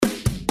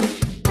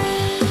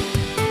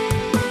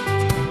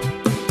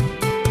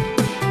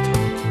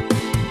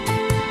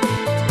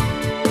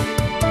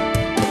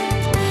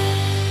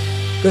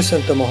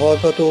Köszöntöm a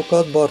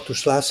hallgatókat,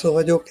 Bartus László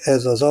vagyok,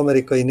 ez az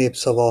Amerikai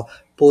Népszava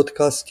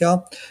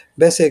podcastja.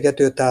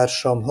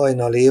 Beszélgetőtársam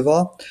Hajnal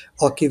Éva,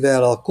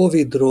 akivel a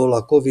Covid-ról,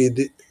 a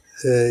Covid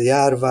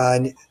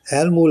járvány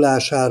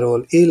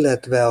elmúlásáról,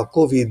 illetve a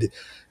Covid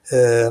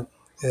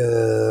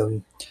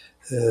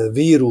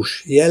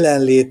vírus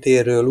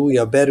jelenlétéről,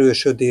 újabb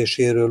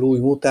erősödéséről, új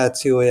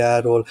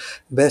mutációjáról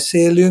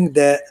beszélünk,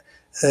 de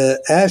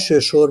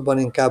elsősorban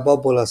inkább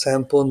abból a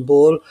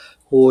szempontból,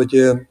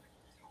 hogy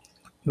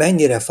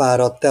mennyire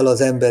fáradt el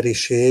az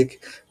emberiség,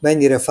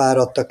 mennyire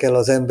fáradtak el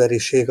az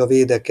emberiség a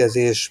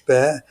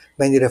védekezésbe,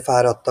 mennyire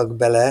fáradtak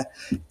bele,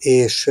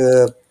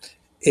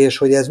 és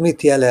hogy ez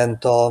mit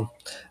jelent a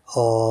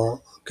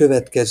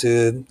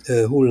következő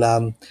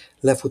hullám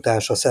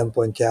lefutása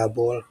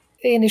szempontjából.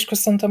 Én is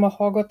köszöntöm a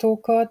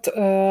hallgatókat.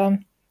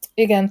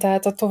 Igen,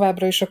 tehát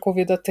továbbra is a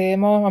Covid a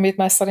téma, amit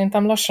már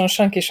szerintem lassan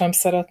senki sem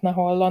szeretne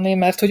hallani,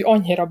 mert hogy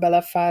annyira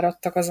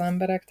belefáradtak az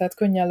emberek, tehát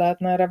könnyen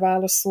lehetne erre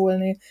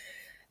válaszolni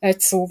egy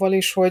szóval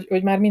is,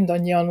 hogy már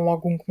mindannyian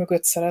magunk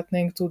mögött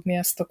szeretnénk tudni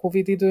ezt a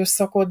Covid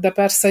időszakot, de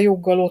persze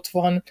joggal ott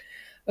van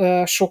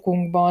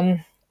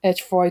sokunkban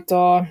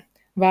egyfajta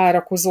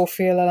várakozó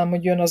félelem,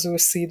 hogy jön az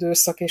őszi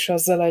időszak, és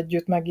ezzel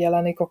együtt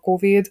megjelenik a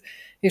Covid,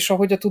 és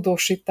ahogy a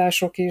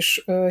tudósítások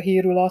is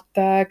hírül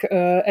adták,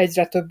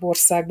 egyre több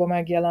országban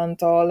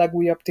megjelent a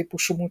legújabb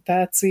típusú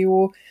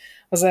mutáció,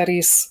 az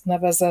ERIS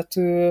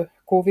nevezetű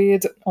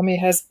Covid,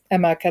 amihez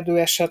emelkedő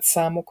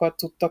esetszámokat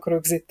tudtak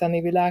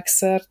rögzíteni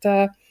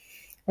világszerte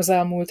az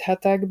elmúlt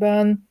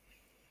hetekben,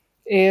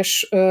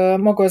 és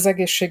maga az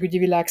egészségügyi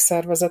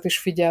világszervezet is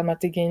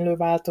figyelmet igénylő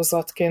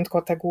változatként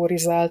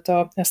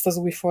kategorizálta ezt az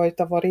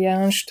újfajta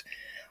variánst,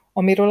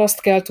 amiről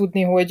azt kell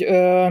tudni, hogy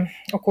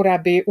a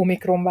korábbi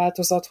Omikron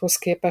változathoz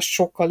képest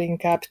sokkal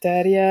inkább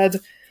terjed,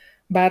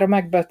 bár a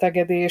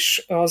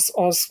megbetegedés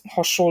az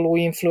hasonló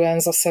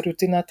influenza-szerű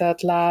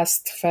tünetet,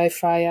 lázt,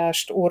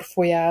 fejfájást,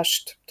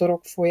 orrfolyást,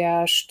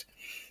 torokfolyást,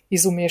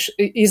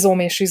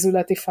 izom- és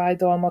izületi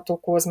fájdalmat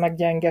okoz, meg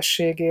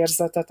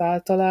gyengességérzetet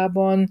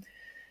általában,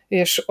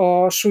 és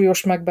a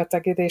súlyos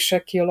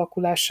megbetegedések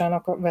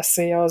kialakulásának a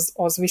veszélye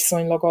az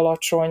viszonylag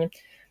alacsony.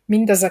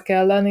 Mindezek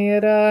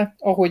ellenére,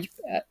 ahogy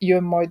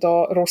jön majd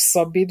a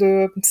rosszabb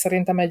idő,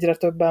 szerintem egyre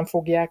többen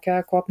fogják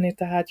elkapni,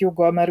 tehát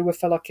joggal merül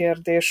fel a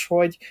kérdés,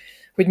 hogy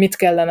mit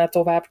kellene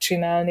tovább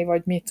csinálni,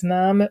 vagy mit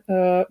nem,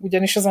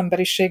 ugyanis az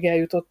emberiség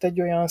eljutott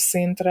egy olyan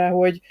szintre,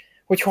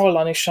 hogy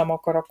hallani sem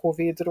akar a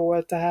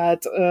Covid-ról,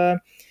 tehát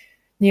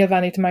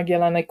nyilván itt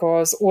megjelenik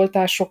az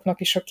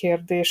oltásoknak is a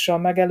kérdése, a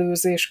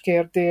megelőzés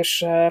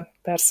kérdése,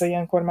 persze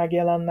ilyenkor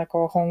megjelennek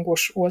a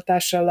hangos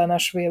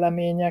oltásellenes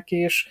vélemények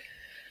is,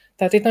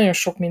 tehát itt nagyon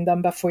sok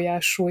minden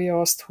befolyásolja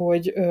azt,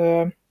 hogy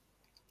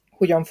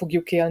hogyan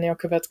fogjuk élni a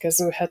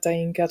következő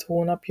heteinket,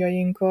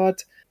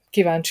 hónapjainkat.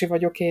 Kíváncsi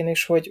vagyok én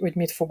is, hogy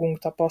mit fogunk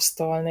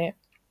tapasztalni.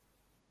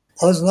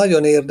 Az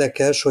nagyon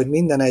érdekes, hogy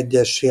minden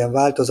egyes ilyen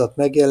változat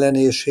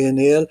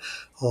megjelenésénél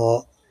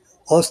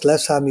azt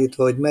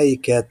leszámítva, hogy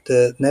melyiket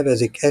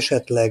nevezik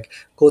esetleg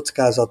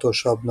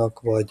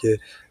kockázatosabbnak,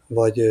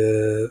 vagy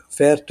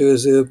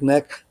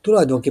fertőzőbbnek,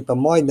 tulajdonképpen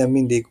majdnem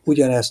mindig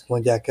ugyanezt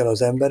mondják el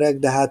az emberek,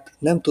 de hát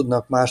nem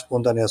tudnak mást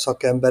mondani a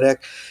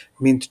szakemberek,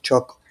 mint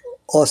csak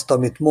azt,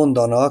 amit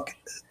mondanak,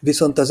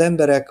 viszont az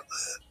emberek,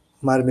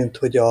 mármint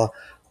hogy a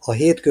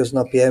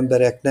hétköznapi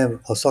emberek, nem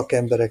a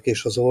szakemberek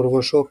és az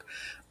orvosok,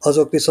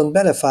 azok viszont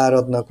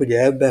belefáradnak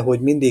ugye ebbe,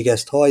 hogy mindig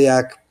ezt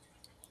hallják,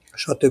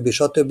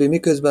 stb.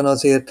 Miközben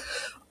azért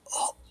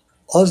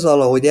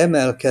azzal, ahogy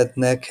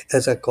emelkednek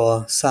ezek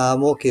a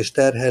számok, és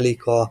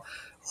terhelik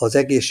az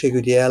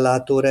egészségügyi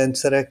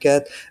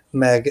ellátórendszereket,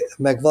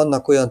 meg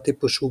vannak olyan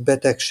típusú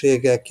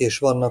betegségek, és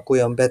vannak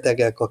olyan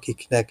betegek,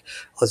 akiknek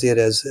azért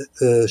ez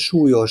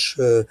súlyos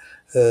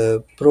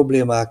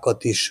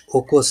problémákat is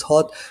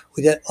okozhat,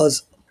 ugye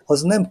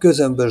az nem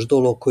közömbös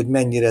dolog, hogy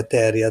mennyire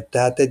terjed.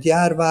 Tehát egy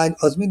járvány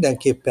az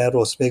mindenképpen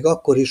rossz, még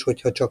akkor is,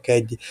 hogyha csak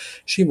egy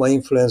sima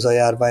influenza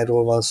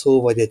járványról van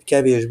szó, vagy egy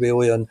kevésbé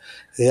olyan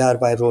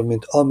járványról,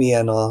 mint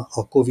amilyen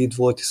a Covid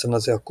volt, hiszen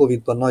azért a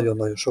Covidban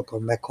nagyon-nagyon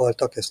sokan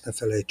meghaltak, ezt ne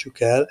felejtsük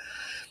el.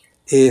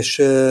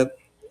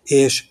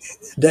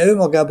 De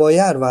önmagában a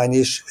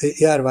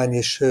járvány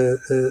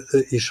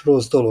is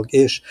rossz dolog.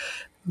 És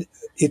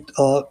itt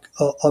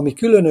ami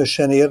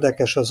különösen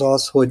érdekes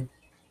az,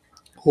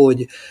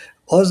 hogy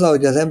azzal,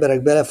 hogy az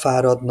emberek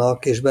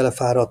belefáradnak, és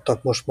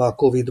belefáradtak most már a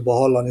Covid-ba,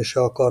 hallani se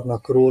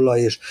akarnak róla,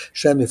 és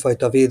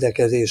semmifajta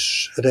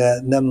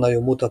védekezésre nem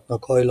nagyon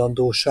mutatnak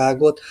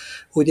hajlandóságot,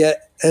 ugye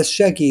ez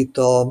segít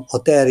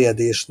a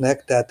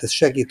terjedésnek, tehát ez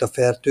segít a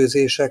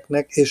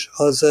fertőzéseknek, és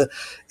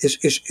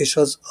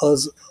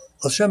az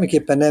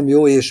semmiképpen nem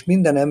jó, és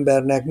minden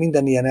embernek,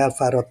 minden ilyen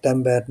elfáradt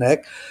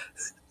embernek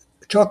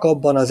csak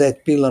abban az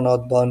egy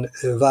pillanatban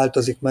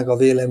változik meg a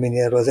vélemény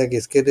erről az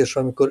egész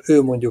kérdésről, amikor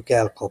ő mondjuk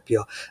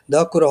elkapja. De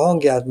akkor a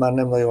hangját már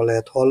nem nagyon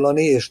lehet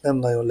hallani, és nem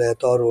nagyon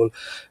lehet arról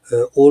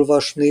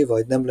olvasni,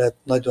 vagy nem lehet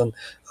nagyon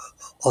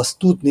azt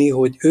tudni,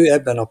 hogy ő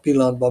ebben a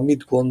pillanatban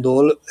mit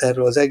gondol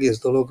erről az egész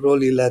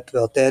dologról,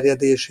 illetve a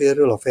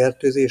terjedéséről, a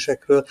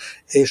fertőzésekről,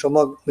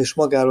 és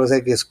magáról az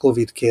egész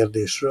Covid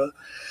kérdésről.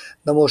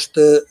 Na most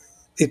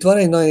itt van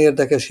egy nagyon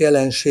érdekes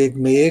jelenség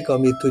még,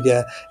 amit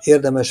ugye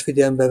érdemes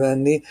figyelembe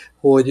venni,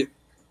 hogy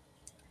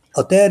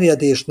a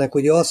terjedésnek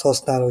ugye azt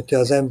használhatja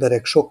az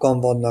emberek, sokan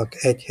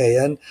vannak egy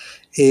helyen,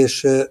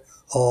 és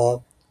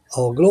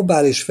a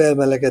globális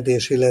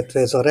felmelegedés, illetve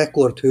ez a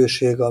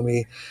rekordhőség,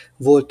 ami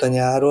volt a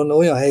nyáron,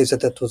 olyan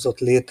helyzetet hozott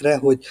létre,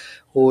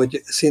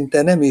 hogy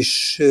szinte nem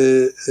is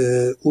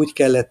úgy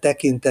kellett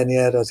tekinteni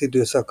erre az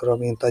időszakra,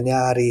 mint a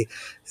nyári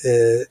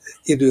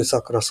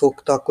időszakra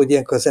szoktak, hogy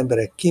ilyenkor az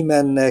emberek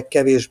kimennek,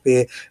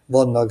 kevésbé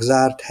vannak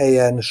zárt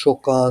helyen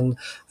sokan,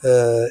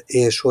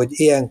 és hogy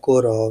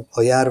ilyenkor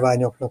a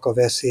járványoknak a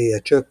veszélye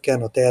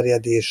csökken, a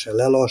terjedése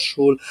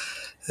lelassul,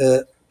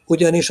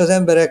 ugyanis az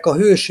emberek a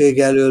hőség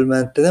elől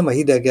mentek, nem a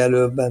hideg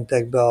elől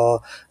mentek be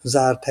a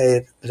zárt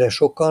helyre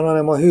sokan,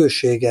 hanem a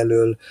hőség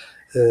elől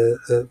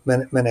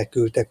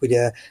menekültek,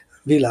 ugye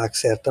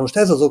világszerte. Most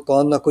ez az oka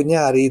annak, hogy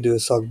nyári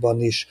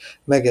időszakban is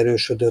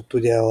megerősödött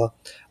ugye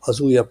az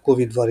újabb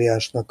Covid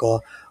variánsnak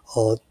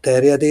a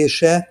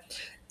terjedése,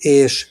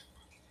 és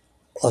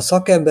a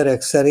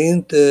szakemberek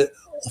szerint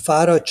a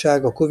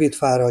fáradtság, a Covid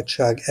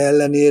fáradtság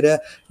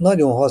ellenére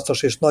nagyon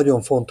hasznos és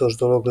nagyon fontos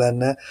dolog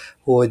lenne,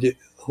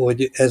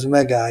 hogy ez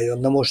megálljon.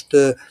 Na most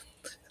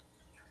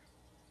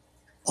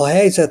a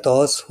helyzet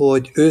az,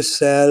 hogy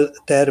ősszel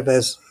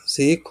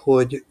tervezik,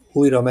 hogy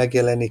újra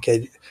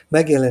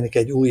megjelenik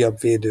egy újabb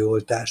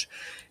védőoltás.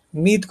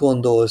 Mit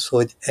gondolsz,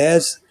 hogy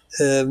ez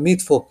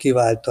mit fog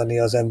kiváltani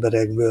az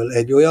emberekből?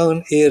 Egy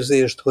olyan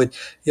érzést, hogy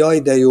jaj,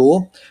 de jó,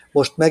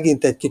 most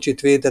megint egy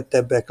kicsit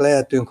védettebbek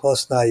lehetünk,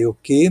 használjuk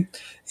ki,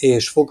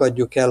 és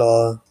fogadjuk el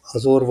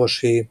az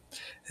orvosi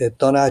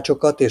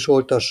tanácsokat, és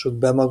oltassuk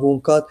be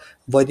magunkat,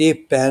 vagy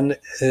éppen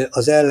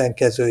az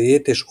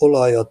ellenkezőjét, és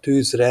olaj a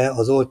tűzre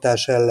az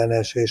oltás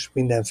ellenes és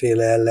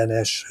mindenféle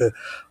ellenes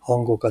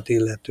hangokat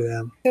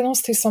illetően. Én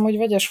azt hiszem, hogy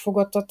vegyes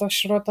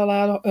fogadtatásra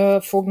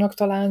fognak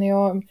találni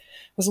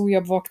az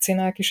újabb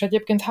vakcinák is.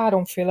 Egyébként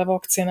 3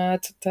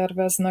 vakcinát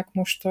terveznek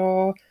most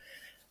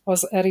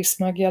az ERIS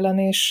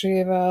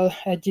megjelenésével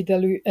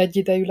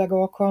egyidejűleg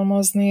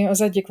alkalmazni.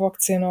 Az egyik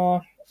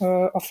vakcina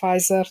a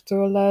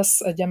Pfizer-től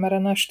lesz, egy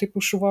mRNA-s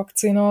típusú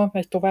vakcina,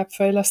 egy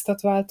továbbfejlesztett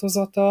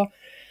változata.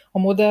 A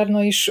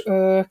Moderna is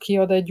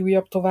kiad egy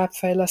újabb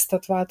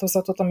továbbfejlesztett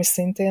változatot, ami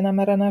szintén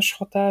mRNA-s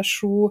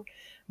hatású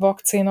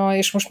vakcina,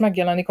 és most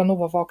megjelenik a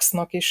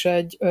Novavaxnak is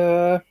egy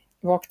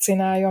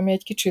vakcinája, ami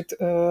egy kicsit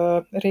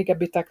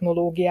régebbi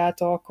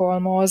technológiát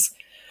alkalmaz.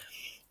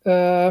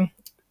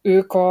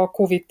 Ők a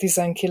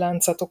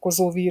COVID-19-et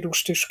okozó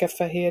vírus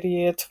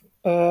tüskefehérjét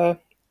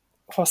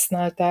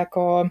használták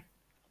a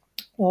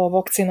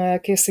vakcina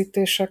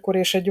elkészítésekor,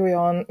 és egy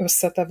olyan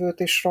összetevőt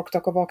is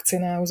raktak a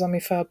vakcinához, ami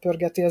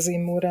felpörgeti az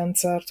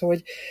immunrendszert,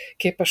 hogy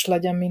képes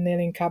legyen minél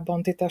inkább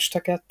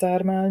antitesteket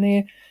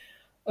termelni.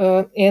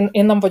 Én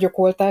nem vagyok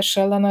oltás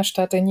ellenes,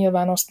 tehát én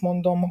nyilván azt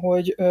mondom,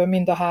 hogy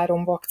mind a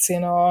 3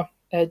 vakcina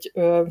egy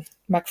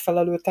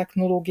megfelelő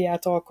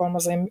technológiát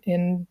alkalmaz.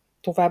 Én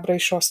továbbra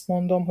is azt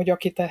mondom, hogy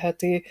aki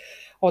teheti,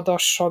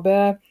 adassa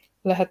be.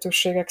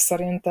 Lehetőségek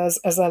szerint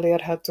ez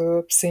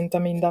elérhető szinte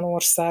minden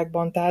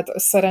országban, tehát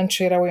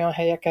szerencsére olyan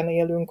helyeken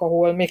élünk,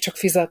 ahol még csak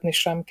fizetni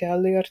sem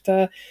kell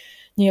érte.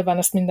 Nyilván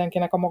ezt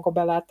mindenkinek a maga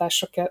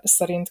belátása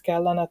szerint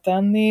kellene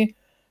tenni.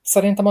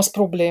 Szerintem az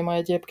probléma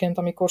egyébként,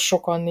 amikor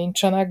sokan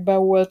nincsenek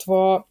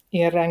beoltva.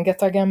 Én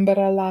rengeteg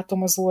emberrel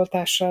látom az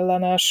oltás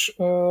ellenes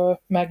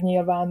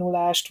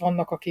megnyilvánulást,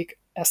 vannak, akik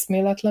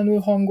eszméletlenül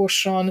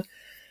hangosan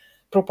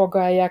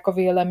propagálják a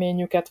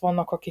véleményüket,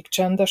 vannak, akik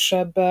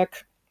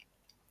csendesebbek,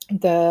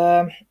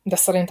 de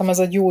szerintem ez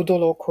egy jó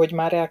dolog, hogy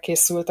már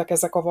elkészültek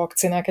ezek a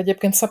vakcinák.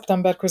 Egyébként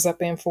szeptember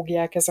közepén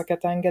fogják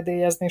ezeket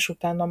engedélyezni, és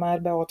utána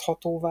már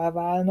beadhatóvá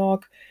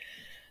válnak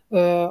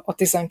a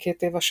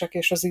 12 évesek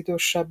és az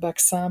idősebbek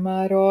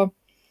számára.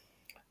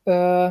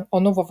 A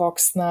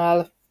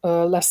Novavaxnál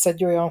lesz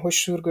egy olyan, hogy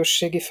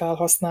sürgősségi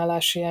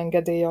felhasználási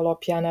engedély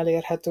alapján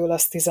elérhető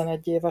lesz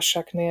 11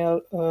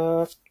 éveseknél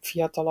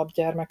fiatalabb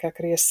gyermekek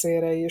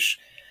részére is.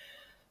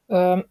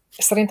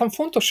 Szerintem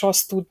fontos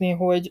azt tudni,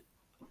 hogy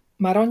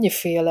már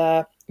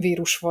annyiféle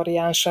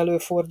vírusvariáns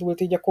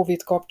előfordult így a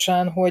Covid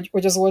kapcsán, hogy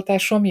az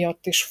oltás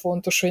miatt is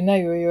fontos, hogy ne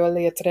jöjjön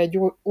létre egy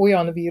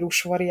olyan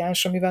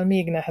vírusvariáns, amivel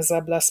még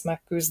nehezebb lesz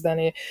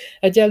megküzdeni.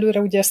 Egyelőre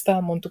ugye ezt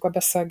elmondtuk a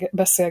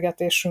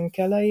beszélgetésünk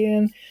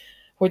elején,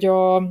 hogy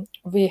a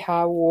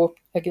WHO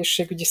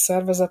egészségügyi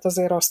szervezet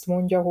azért azt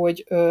mondja,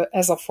 hogy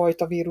ez a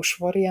fajta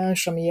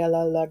vírusvariáns, ami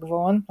jelenleg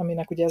van,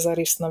 aminek ugye az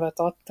ERIS nevet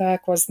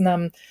adták, az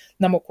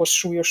nem okoz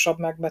súlyosabb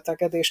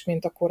megbetegedést,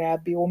 mint a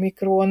korábbi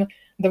Omikron,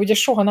 de ugye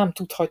soha nem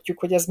tudhatjuk,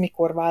 hogy ez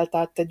mikor vált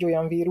át egy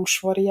olyan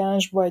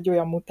vírusvariánsba, egy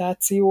olyan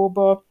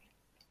mutációba,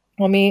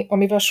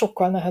 amivel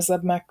sokkal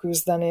nehezebb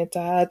megküzdeni.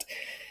 Tehát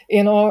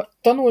én a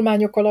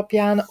tanulmányok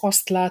alapján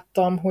azt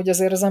láttam, hogy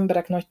azért az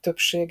emberek nagy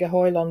többsége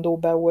hajlandó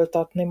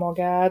beoltatni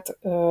magát.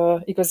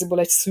 Igaziból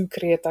egy szűk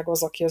réteg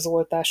az, aki az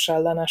oltás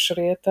ellenes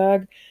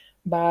réteg,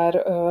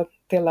 bár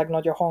tényleg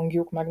nagy a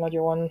hangjuk, meg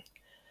nagyon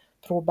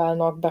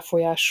próbálnak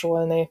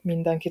befolyásolni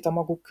mindenkit a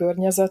maguk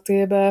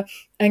környezetébe.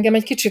 Engem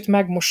egy kicsit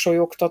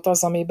megmosolyogtat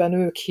az, amiben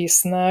ők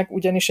hisznek,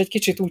 ugyanis egy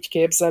kicsit úgy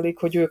képzelik,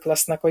 hogy ők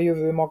lesznek a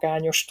jövő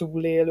magányos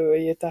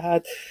túlélői.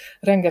 Tehát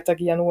rengeteg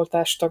ilyen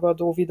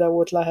oltástagadó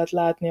videót lehet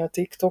látni a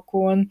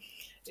TikTokon,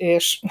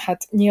 és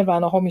hát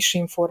nyilván a hamis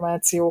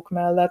információk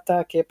mellett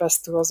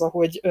elképesztő az,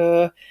 ahogy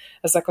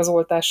ezek az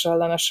oltás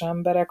ellenes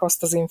emberek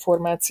azt az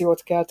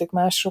információt keltik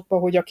másokba,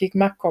 hogy akik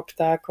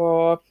megkapták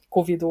a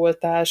Covid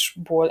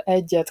oltásból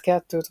egyet,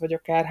 kettőt, vagy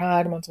akár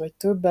hármat, vagy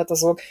többet,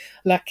 azok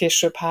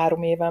legkésőbb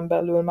 3 éven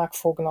belül meg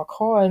fognak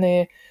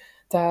halni,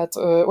 tehát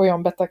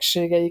olyan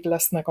betegségeik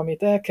lesznek,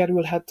 amit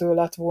elkerülhető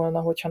lett volna,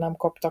 hogyha nem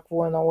kaptak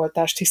volna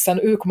oltást,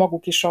 hiszen ők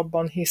maguk is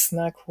abban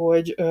hisznek,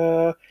 hogy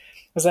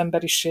az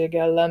emberiség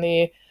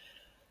elleni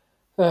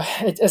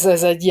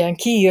ez egy ilyen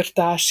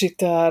kiirtási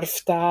terv,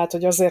 tehát,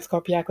 hogy azért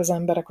kapják az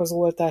emberek az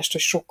oltást,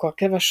 hogy sokkal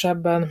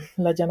kevesebben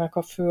legyenek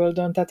a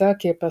Földön, tehát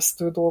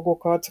elképesztő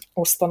dolgokat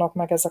osztanak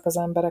meg ezek az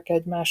emberek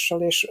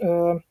egymással, és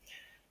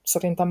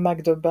szerintem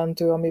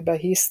megdöbbentő, amiben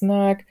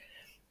hisznek.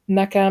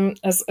 Nekem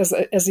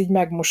ez így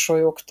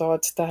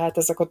megmosolyogtat, tehát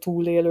ezek a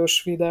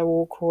túlélős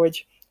videók,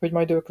 hogy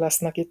majd ők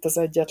lesznek itt az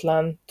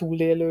egyetlen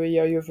túlélői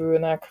a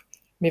jövőnek,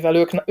 mivel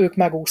ők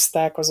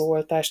megúszták az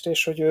oltást,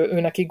 és hogy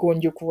őnekik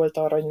gondjuk volt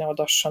arra, hogy ne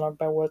adassanak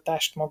be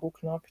oltást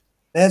maguknak.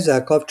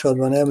 Ezzel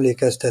kapcsolatban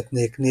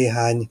emlékeztetnék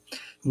néhány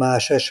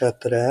más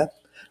esetre,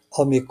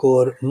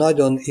 amikor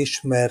nagyon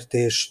ismert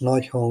és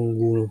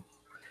nagyhangú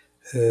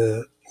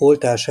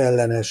oltás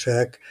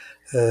ellenesek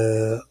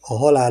a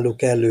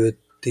haláluk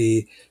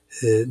előtti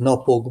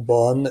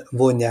napokban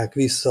vonják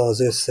vissza az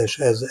összes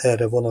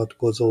erre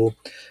vonatkozó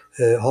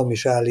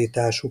hamis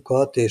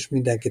állításukat, és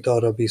mindenkit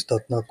arra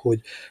biztatnak,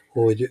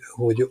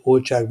 hogy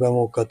oltsák be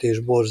magukat, és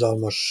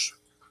borzalmas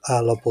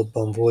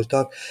állapotban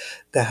voltak.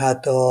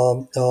 Tehát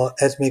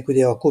ez még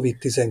ugye a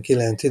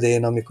COVID-19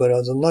 idején, amikor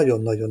az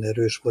nagyon-nagyon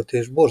erős volt,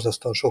 és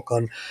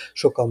borzasztóan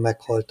sokan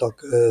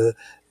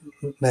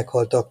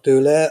meghaltak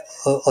tőle,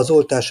 az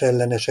oltás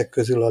ellenesek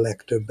közül a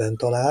legtöbben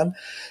talán,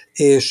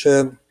 és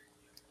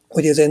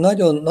hogy ez egy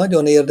nagyon,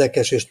 nagyon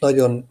érdekes és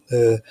nagyon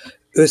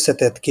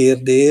összetett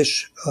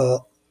kérdés,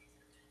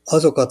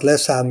 azokat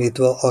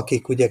leszámítva,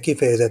 akik ugye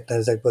kifejezetten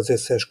ezekbe az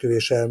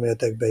összeesküvés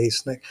elméletekbe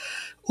hisznek.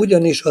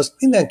 Ugyanis azt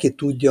mindenki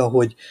tudja,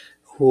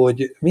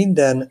 hogy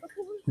minden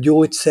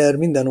gyógyszer,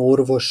 minden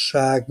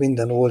orvosság,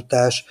 minden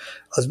oltás,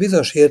 az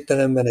bizonyos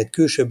értelemben egy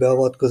külső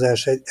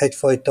beavatkozás,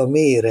 egyfajta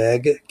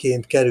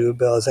méregként kerül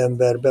be az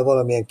emberbe,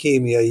 valamilyen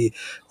kémiai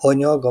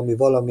anyag, ami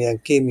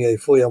valamilyen kémiai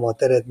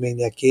folyamat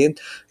eredményeként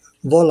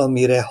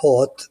valamire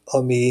hat,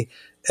 ami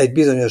egy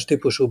bizonyos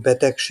típusú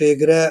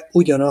betegségre,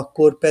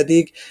 ugyanakkor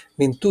pedig,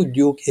 mint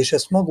tudjuk, és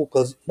ezt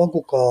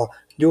maguk a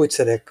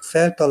gyógyszerek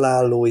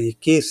feltalálói,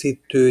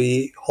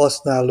 készítői,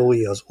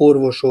 használói, az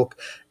orvosok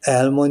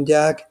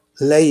elmondják,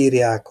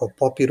 leírják a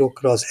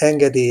papírokra, az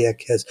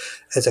engedélyekhez,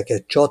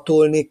 ezeket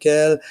csatolni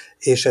kell,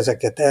 és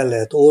ezeket el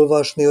lehet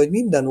olvasni, hogy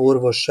minden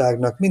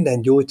orvosságnak,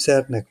 minden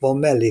gyógyszernek van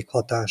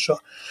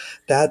mellékhatása.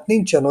 Tehát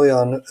nincsen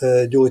olyan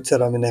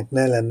gyógyszer, aminek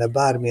ne lenne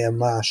bármilyen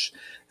más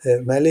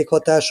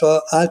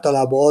mellékhatása,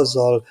 általában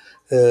azzal,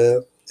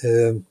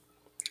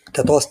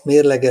 tehát azt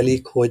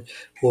mérlegelik,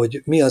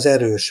 hogy mi az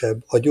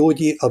erősebb,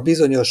 a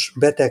bizonyos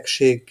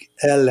betegség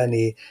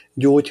elleni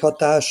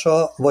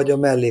gyógyhatása, vagy a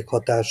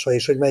mellékhatása,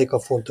 és hogy melyik a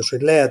fontos,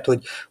 hogy lehet,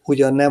 hogy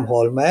ugyan nem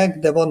hal meg,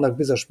 de vannak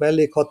bizonyos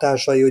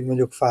mellékhatásai, hogy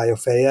mondjuk fáj a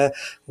feje,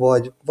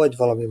 vagy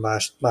valami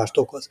mást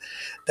okoz.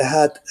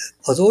 Tehát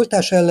az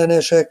oltás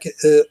ellenesek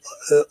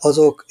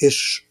azok,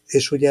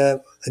 és ugye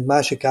egy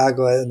másik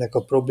ága ennek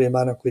a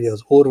problémának, ugye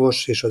az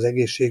orvos és az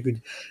egészségügy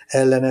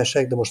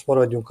ellenesek, de most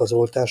maradjunk az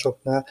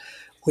oltásoknál.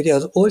 Ugye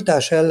az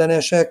oltás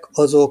ellenesek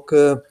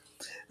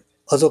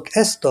azok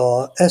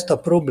ezt a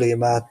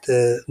problémát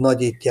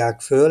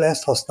nagyítják föl,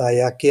 ezt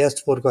használják ki, ezt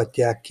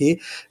forgatják ki.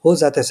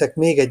 Hozzáteszek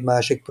még egy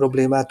másik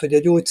problémát, hogy a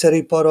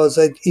gyógyszeripar az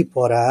egy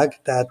iparág,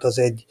 tehát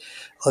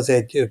az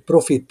egy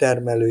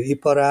profittermelő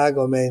iparág,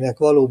 amelynek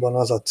valóban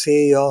az a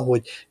célja,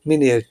 hogy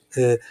minél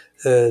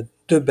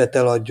többet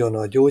eladjon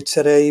a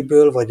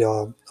gyógyszereiből, vagy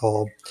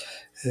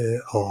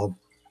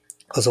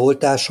az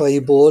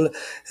oltásaiból,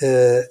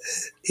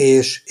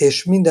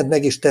 és mindent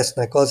meg is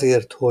tesznek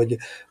azért, hogy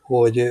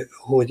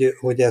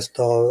ezt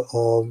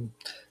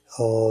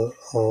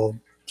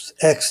az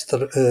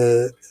extra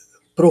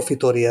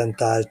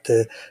profitorientált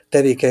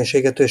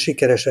tevékenységet, hogy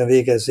sikeresen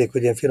végezzék,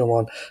 hogy én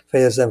finoman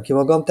fejezzem ki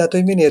magam, tehát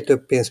hogy minél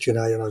több pénzt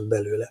csináljanak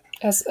belőle.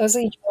 Ez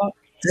így van.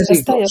 Ez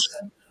igaz.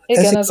 Teljesen.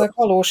 Igen, ezek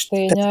valós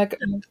tények.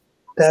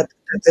 Tehát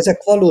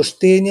ezek valós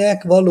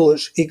tények,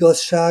 valós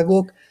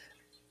igazságok,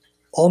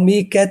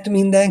 amiket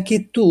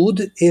mindenki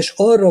tud, és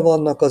arra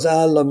vannak az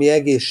állami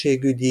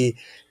egészségügyi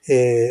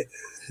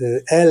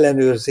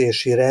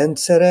ellenőrzési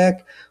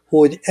rendszerek,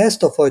 hogy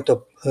ezt a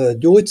fajta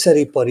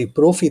gyógyszeripari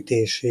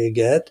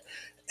profitészséget,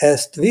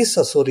 ezt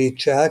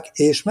visszaszorítsák,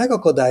 és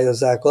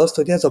megakadályozzák azt,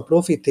 hogy ez a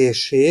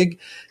profitészség,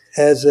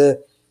 ez,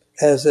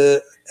 ez,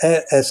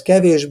 ez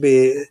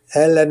kevésbé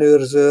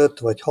ellenőrzött,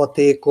 vagy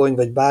hatékony,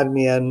 vagy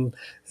bármilyen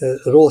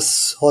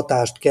rossz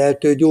hatást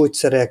keltő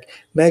gyógyszerek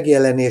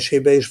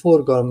megjelenésébe és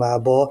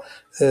forgalmába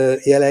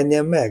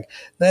jelenjen meg.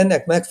 De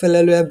ennek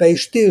megfelelően be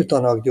is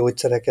tiltanak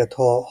gyógyszereket,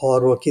 ha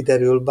arról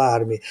kiderül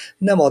bármi.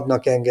 Nem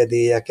adnak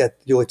engedélyeket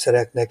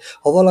gyógyszereknek.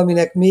 Ha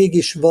valaminek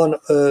mégis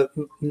van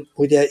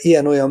ugye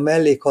ilyen-olyan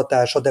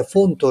mellékhatása, de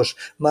fontos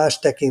más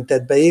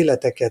tekintetben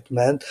életeket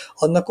ment,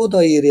 annak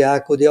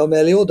odaírják, ugye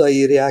amellé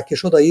odaírják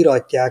és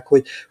odaíratják,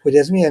 hogy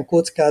ez milyen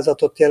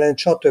kockázatot jelent,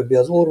 stb.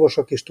 Az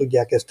orvosok is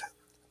tudják ezt.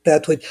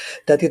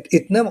 Tehát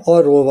itt nem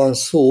arról van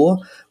szó,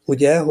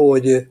 ugye,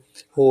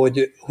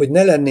 hogy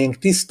ne lennénk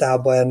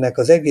tisztában ennek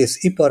az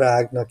egész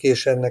iparágnak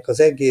és ennek az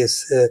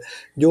egész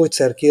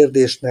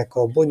gyógyszerkérdésnek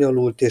a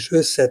bonyolult és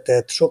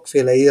összetett,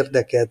 sokféle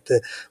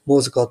érdeket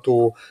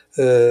mozgató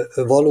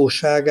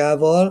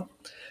valóságával,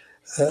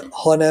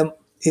 hanem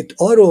itt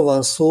arról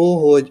van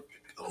szó,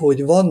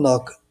 hogy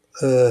vannak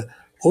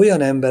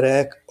olyan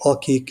emberek,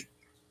 akik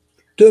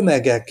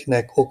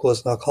tömegeknek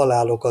okoznak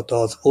halálokat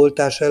az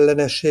oltás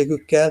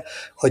ellenességükkel,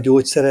 a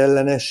gyógyszer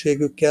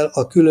ellenességükkel,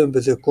 a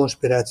különböző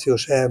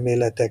konspirációs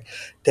elméletek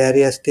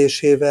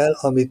terjesztésével,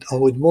 amit,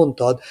 ahogy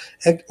mondtad,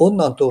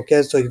 onnantól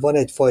kezdve, hogy van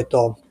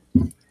egyfajta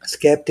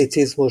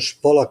szkepticizmus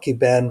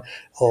valakiben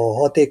a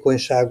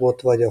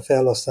hatékonyságot vagy a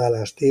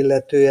felhasználást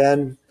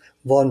illetően,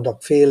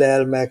 vannak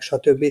félelmek,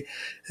 stb.,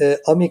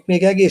 amik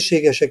még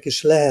egészségesek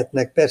is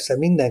lehetnek, persze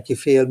mindenki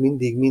fél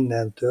mindig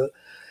mindentől,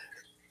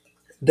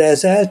 de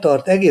ez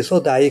eltart egész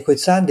odáig, hogy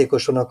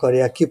szándékosan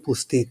akarják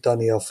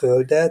kipusztítani a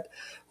Földet,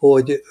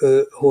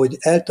 hogy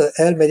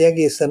elmegy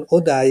egészen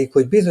odáig,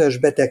 hogy bizonyos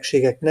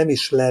betegségek nem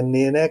is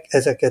lennének,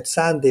 ezeket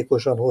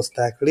szándékosan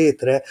hozták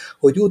létre,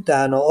 hogy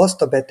utána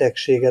azt a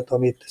betegséget,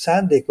 amit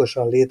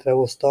szándékosan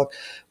létrehoztak,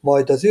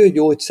 majd az ő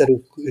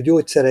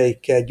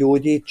gyógyszereikkel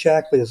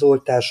gyógyítsák, vagy az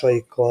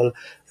oltásaikkal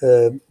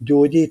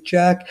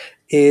gyógyítsák,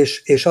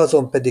 és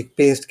azon pedig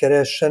pénzt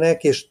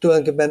keressenek, és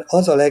tulajdonképpen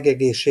az a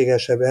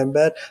legegészségesebb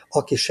ember,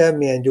 aki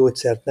semmilyen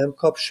gyógyszert nem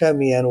kap,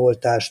 semmilyen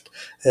oltást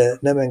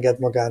nem enged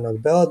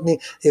magának beadni,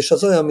 és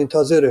az olyan, mintha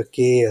az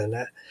örökké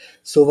élne.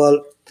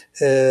 Szóval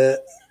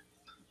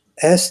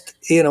ezt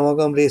én a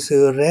magam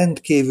részéről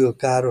rendkívül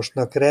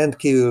károsnak,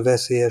 rendkívül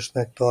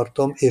veszélyesnek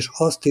tartom, és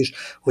azt is,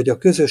 hogy a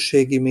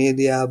közösségi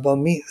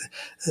médiában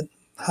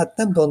hát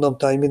nem mondom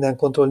talán minden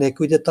kontroll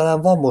nélkül, ugye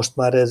talán van most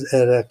már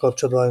erre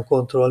kapcsolatban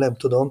kontroll, nem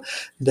tudom,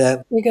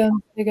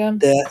 Igen.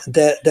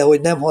 de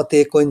hogy nem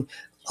hatékony,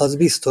 az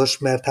biztos,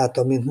 mert hát,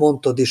 amint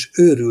mondtad is,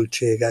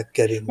 őrültségek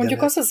keringenek.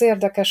 Mondjuk az az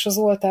érdekes az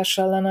oltás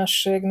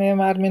ellenességnél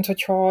már, mint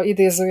hogyha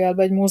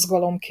idézőjelben egy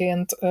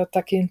mozgalomként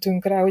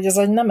tekintünk rá, hogy ez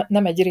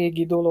nem egy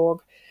régi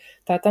dolog.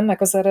 Tehát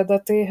ennek az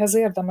eredetéhez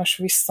érdemes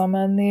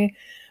visszamenni,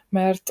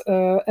 mert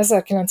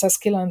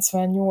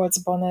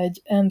 1998-ban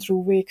egy Andrew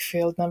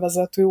Wakefield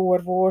nevezetű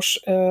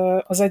orvos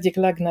az egyik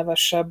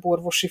legnevesebb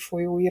orvosi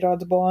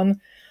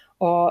folyóiratban,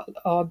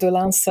 a The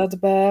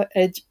Lancetbe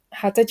egy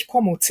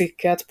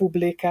kamucikket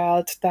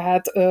publikált,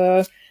 tehát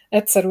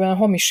egyszerűen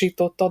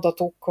hamisított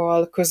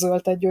adatokkal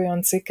közölt egy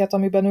olyan cikket,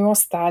 amiben ő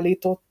azt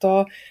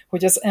állította,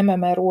 hogy az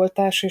MMR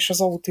oltás és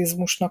az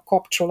autizmusnak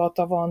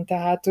kapcsolata van,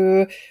 tehát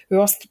ő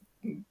azt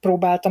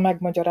próbálta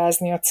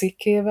megmagyarázni a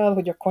cikkével,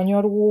 hogy a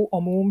kanyaró, a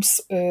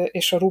mumps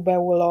és a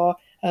rubeola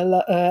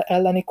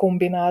elleni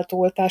kombinált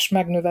oltás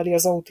megnöveli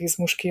az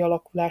autizmus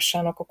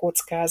kialakulásának a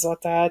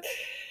kockázatát.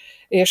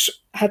 És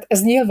hát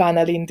ez nyilván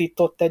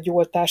elindított egy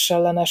oltás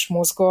ellenes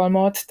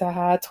mozgalmat,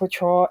 tehát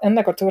hogyha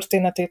ennek a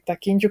történetét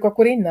tekintjük,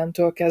 akkor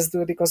innentől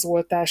kezdődik az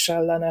oltás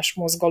ellenes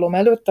mozgalom.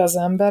 Előtte az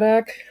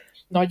emberek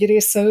nagy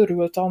része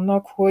örült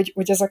annak, hogy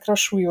ezekre a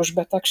súlyos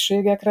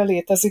betegségekre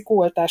létezik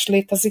oltás,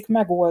 létezik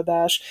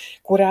megoldás.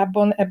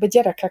 Korábban ebbe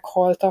gyerekek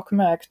haltak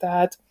meg,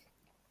 tehát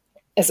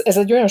ez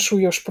egy olyan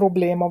súlyos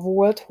probléma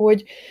volt,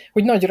 hogy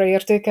nagyra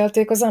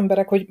értékelték az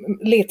emberek, hogy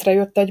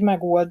létrejött egy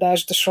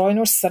megoldás, de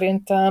sajnos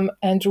szerintem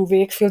Andrew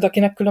Wakefield,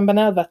 akinek különben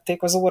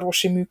elvették az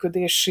orvosi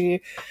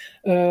működési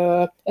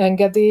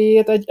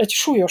engedélyét, egy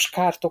súlyos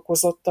kárt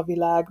okozott a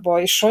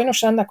világba, és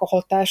sajnos ennek a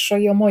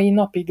hatásai a mai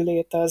napig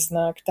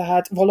léteznek.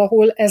 Tehát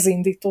valahol ez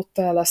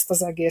indította el ezt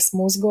az egész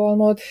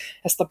mozgalmat,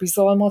 ezt a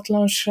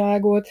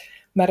bizalmatlanságot,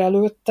 mert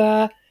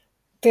előtte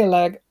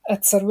tényleg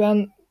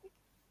egyszerűen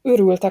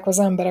örültek az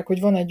emberek, hogy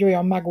van egy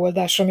olyan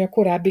megoldás, ami a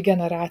korábbi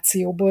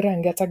generációból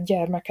rengeteg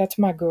gyermeket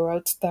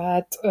megölt.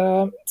 Tehát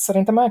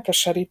szerintem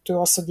elkeserítő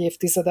az, hogy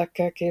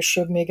évtizedekkel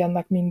később még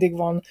ennek mindig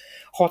van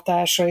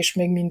hatása, és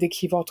még mindig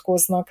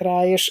hivatkoznak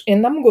rá, és én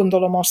nem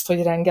gondolom azt,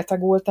 hogy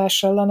rengeteg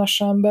oltás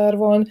ellenes ember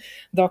van,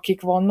 de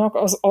akik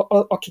vannak,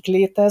 akik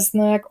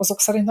léteznek, azok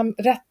szerintem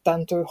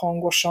rettentő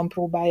hangosan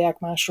próbálják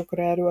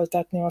másokra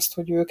erőltetni azt,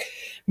 hogy ők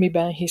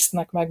miben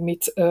hisznek, meg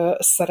mit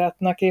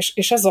szeretnek,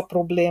 és ez a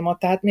probléma.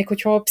 Tehát még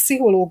hogyha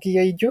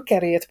pszichológiai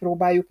gyökerét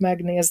próbáljuk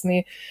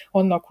megnézni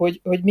annak,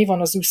 hogy mi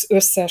van az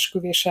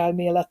összeesküvés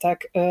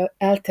elméletek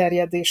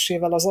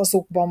elterjedésével, az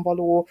azokban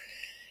való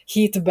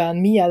hitben,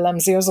 mi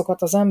jellemzi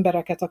azokat az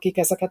embereket, akik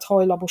ezeket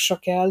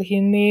hajlamosak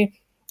elhinni,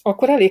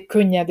 akkor elég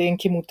könnyedén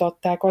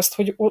kimutatták azt,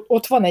 hogy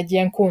ott van egy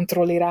ilyen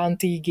kontroll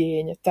iránti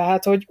igény.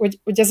 Tehát, hogy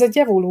ez egy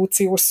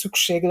evolúciós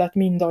szükséglet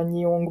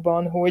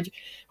mindannyiunkban, hogy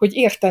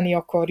érteni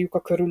akarjuk a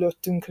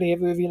körülöttünk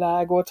lévő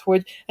világot,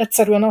 hogy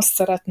egyszerűen azt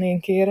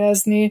szeretnénk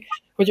érezni,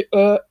 hogy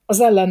az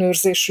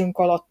ellenőrzésünk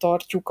alatt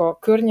tartjuk a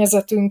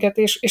környezetünket,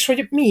 és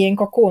hogy miénk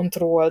a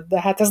kontroll,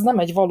 de hát ez nem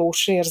egy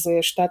valós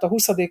érzés. Tehát a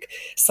 20.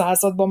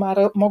 században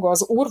már maga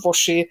az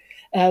orvosi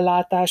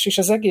ellátás és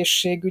az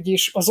egészségügy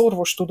is, az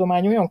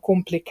orvostudomány olyan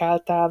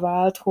komplikáltá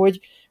vált, hogy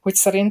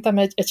szerintem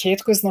egy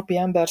hétköznapi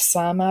ember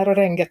számára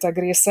rengeteg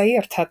része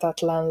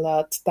érthetetlen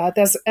lett. Tehát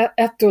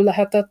ettől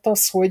lehetett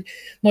az, hogy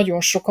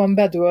nagyon sokan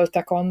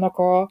bedőltek annak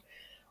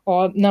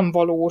a nem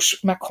valós,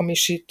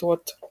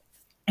 meghamisított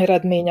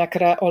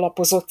eredményekre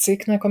alapozott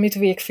cikknek, amit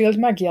Wakefield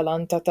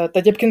megjelentetett.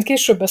 Egyébként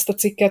később ezt a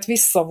cikket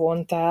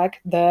visszavonták,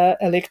 de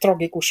elég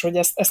tragikus, hogy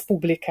ezt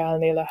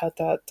publikálni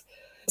lehetett.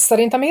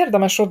 Szerintem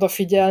érdemes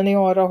odafigyelni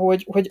arra,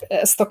 hogy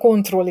ezt a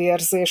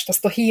kontrollérzést,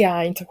 ezt a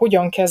hiányt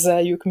hogyan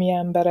kezeljük mi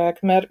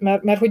emberek,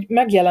 mert hogy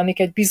megjelenik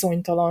egy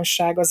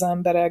bizonytalanság az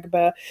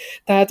emberekbe.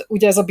 Tehát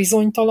ugye ez a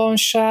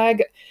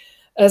bizonytalanság,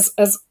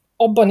 ez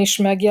abban is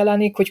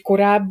megjelenik, hogy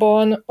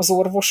korábban az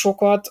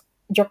orvosokat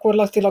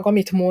gyakorlatilag,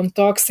 amit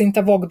mondtak,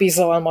 szinte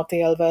vakbizalmat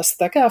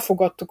élveztek.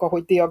 Elfogadtuk,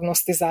 ahogy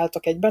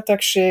diagnosztizáltak egy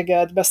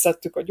betegséget,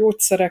 beszedtük a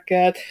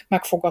gyógyszereket,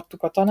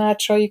 megfogadtuk a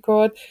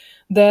tanácsaikat,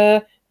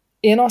 de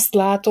én azt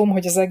látom,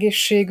 hogy az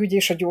egészségügy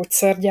és a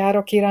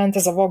gyógyszergyárak iránt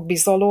ez a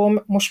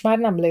vakbizalom most már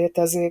nem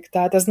létezik,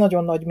 tehát ez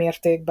nagyon nagy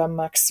mértékben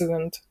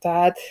megszűnt.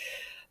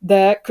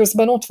 De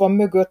közben ott van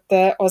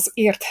mögötte az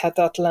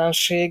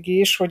érthetetlenség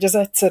is, hogy az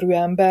egyszerű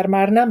ember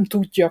már nem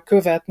tudja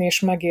követni és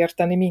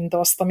megérteni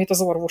mindazt, amit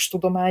az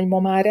orvostudomány ma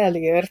már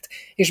elért,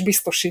 és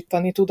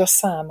biztosítani tud a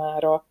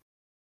számára.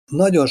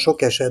 Nagyon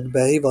sok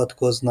esetben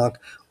hivatkoznak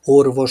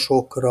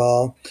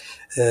orvosokra,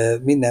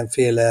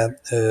 mindenféle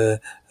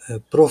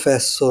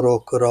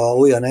professzorokra,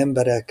 olyan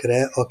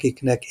emberekre,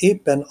 akiknek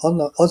éppen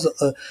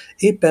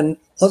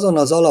azon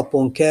az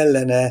alapon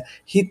kellene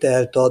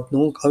hitelt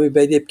adnunk,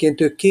 amiben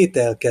egyébként ők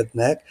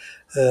kételkednek,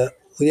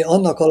 ugye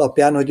annak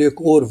alapján, hogy ők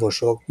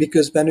orvosok,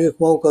 miközben ők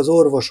maguk az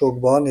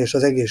orvosokban és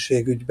az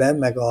egészségügyben,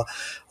 meg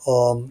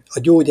a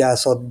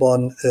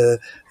gyógyászatban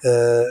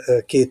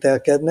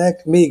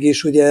kételkednek,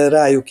 mégis ugye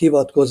rájuk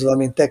hivatkozva,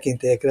 mint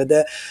tekintélyekre,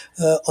 de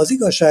az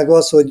igazság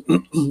az, hogy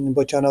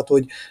bocsánat,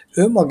 hogy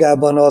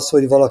önmagában az,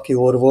 hogy valaki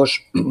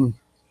orvos,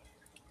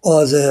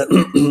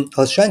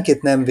 az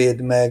senkit nem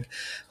véd meg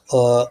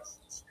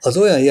az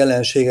olyan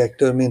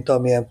jelenségektől, mint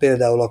amilyen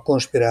például a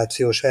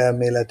konspirációs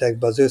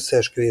elméletekbe, az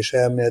összeesküvés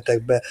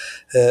elméletekbe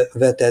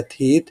vetett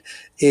hit,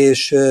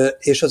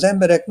 és az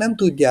emberek nem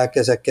tudják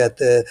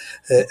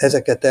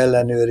ezeket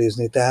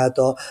ellenőrizni.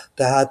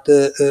 Tehát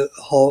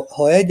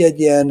ha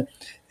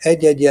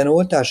egy-egy ilyen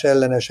oltás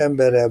ellenes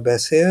emberrel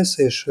beszélsz,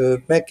 és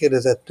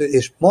megkérdezett,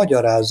 és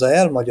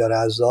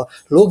elmagyarázza,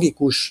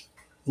 logikus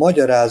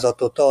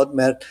magyarázatot ad,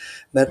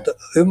 mert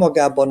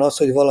önmagában az,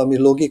 hogy valami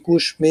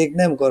logikus, még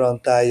nem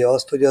garantálja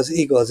azt, hogy az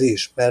igaz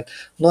is, mert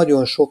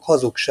nagyon sok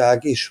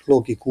hazugság is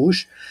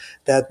logikus,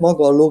 tehát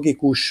maga a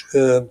logikus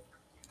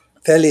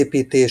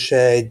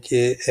felépítése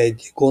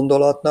egy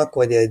gondolatnak,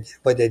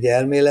 vagy egy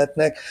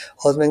elméletnek,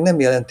 az meg nem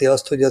jelenti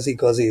azt, hogy az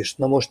igaz is.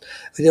 Na most,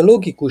 ugye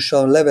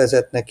logikusan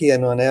levezetnek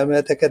ilyen-olyan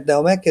elméleteket, de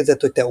ha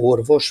megkérdezed, hogy te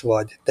orvos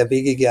vagy, te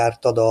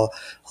végigjártad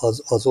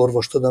az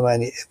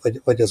orvostudományi,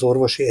 vagy az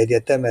orvosi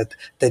egyetemet,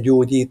 te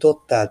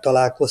gyógyítottál,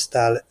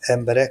 találkoztál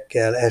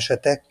emberekkel,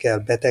 esetekkel,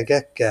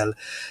 betegekkel,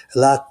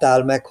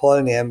 láttál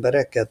meghalni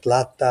embereket,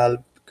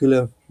 láttál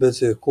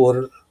különböző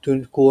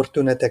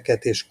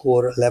kórtüneteket és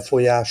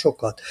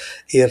kórlefolyásokat.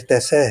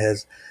 Értesz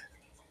ehhez?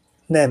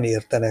 Nem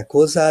értenek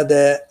hozzá,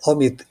 de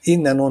amit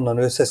innen-onnan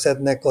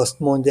összeszednek, azt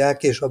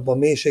mondják, és abban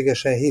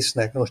mélységesen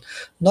hisznek. Most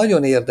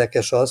nagyon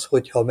érdekes az,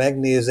 hogyha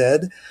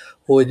megnézed,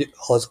 hogy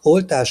az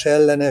oltás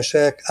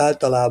ellenesek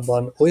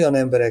általában olyan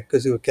emberek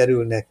közül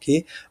kerülnek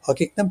ki,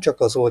 akik nem csak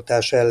az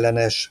oltás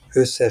ellenes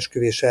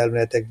összeesküvés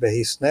elméletekbe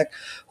hisznek,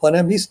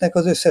 hanem hisznek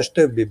az összes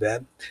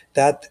többiben.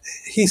 Tehát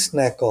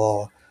hisznek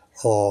a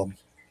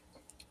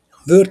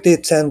World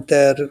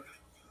Center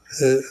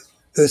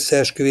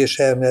összeesküvés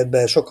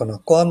elméletben, sokan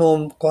a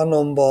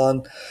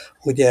kanonban,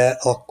 ugye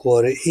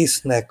akkor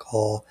hisznek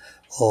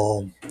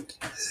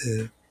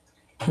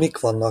mik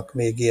vannak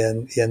még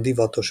ilyen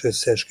divatos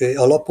összeesküvés,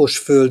 a lapos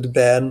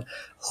földben,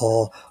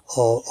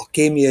 a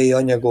kémiai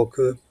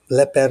anyagok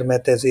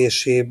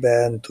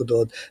lepermetezésében,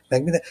 tudod,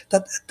 meg minden.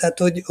 Tehát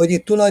hogy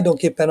itt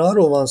tulajdonképpen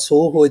arról van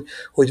szó,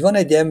 hogy van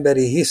egy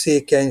emberi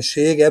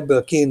hiszékenység,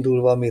 ebből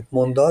kiindulva, amit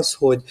mondasz,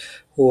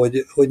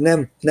 hogy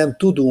nem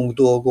tudunk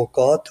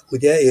dolgokat,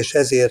 ugye, és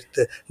ezért,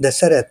 de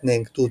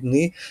szeretnénk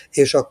tudni,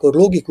 és akkor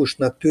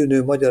logikusnak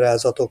tűnő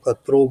magyarázatokat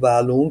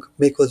próbálunk,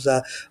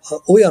 méghozzá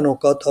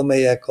olyanokat,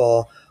 amelyek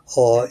a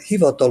a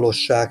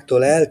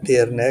hivatalosságtól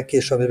eltérnek,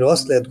 és amiről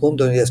azt lehet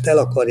gondolni, hogy ezt el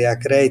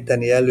akarják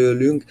rejteni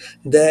előlünk,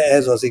 de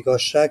ez az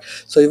igazság.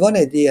 Szóval van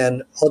egy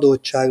ilyen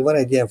adottság, van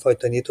egy ilyen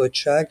fajta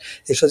nyitottság,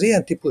 és az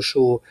ilyen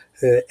típusú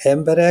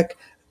emberek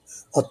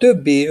a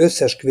többi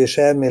összesküvés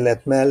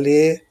elmélet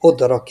mellé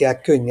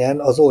odarakják könnyen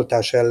az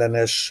oltás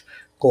ellenes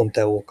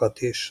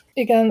konteókat is.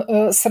 Igen,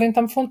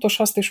 szerintem fontos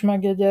azt is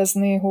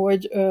megjegyezni,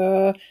 hogy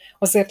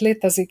azért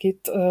létezik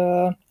itt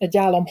egy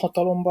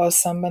államhatalommal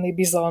szembeni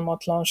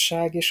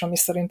bizalmatlanság is, ami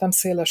szerintem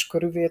széles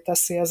körűvé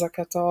teszi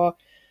ezeket a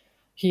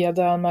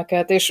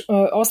hiedelmeket, és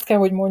azt kell,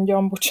 hogy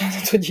mondjam,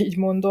 bocsánat, hogy így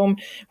mondom,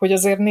 hogy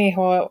azért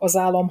néha az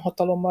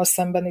államhatalommal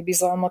szembeni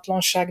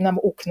bizalmatlanság nem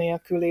ok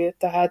nélküli,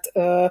 tehát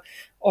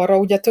arra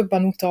ugye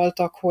többen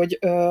utaltak, hogy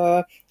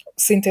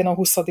szintén a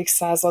 20.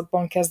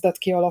 században kezdett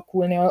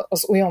kialakulni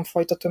az olyan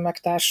fajta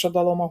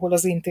tömegtársadalom, ahol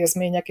az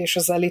intézmények és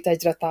az elit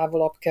egyre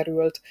távolabb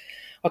került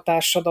a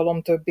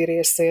társadalom többi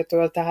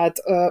részétől.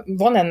 Tehát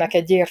van ennek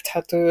egy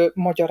érthető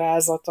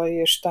magyarázata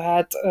is.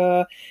 Tehát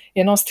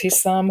én azt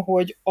hiszem,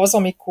 hogy az,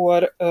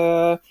 amikor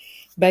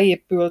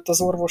beépült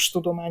az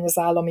orvostudomány az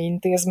állami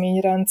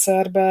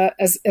intézményrendszerbe,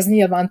 ez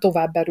nyilván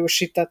tovább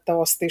erősítette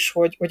azt is,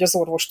 hogy az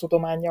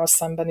orvostudománnyal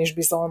szemben is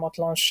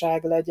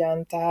bizalmatlanság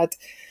legyen. Tehát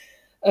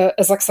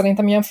ezek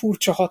szerintem ilyen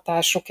furcsa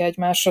hatások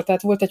egymásra.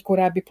 Tehát volt egy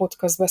korábbi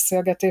podcast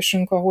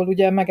beszélgetésünk, ahol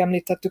ugye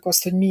megemlítettük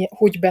azt, hogy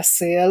hogy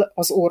beszél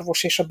az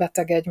orvos és a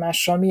beteg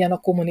egymással, milyen a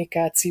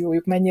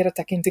kommunikációjuk, mennyire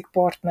tekintik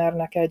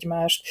partnernek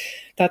egymást.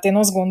 Tehát én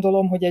azt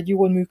gondolom, hogy egy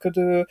jól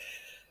működő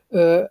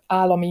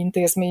állami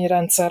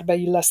intézményrendszerbe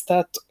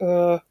illesztett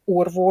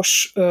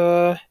orvos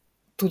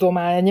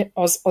tudomány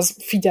az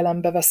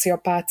figyelembe veszi a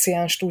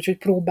pácienst úgy, hogy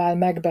próbál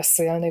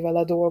megbeszélni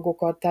vele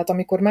dolgokat. Tehát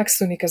amikor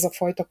megszűnik ez a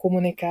fajta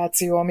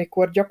kommunikáció,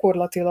 amikor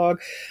gyakorlatilag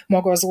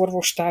maga az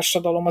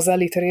orvostársadalom az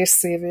elit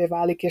részévé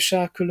válik, és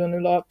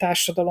elkülönül a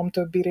társadalom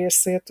többi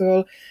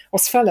részétől,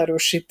 az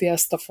felerősíti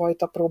ezt a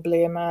fajta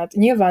problémát.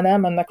 Nyilván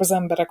elmennek az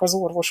emberek az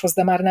orvoshoz,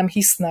 de már nem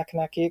hisznek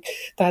nekik.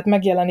 Tehát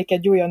megjelenik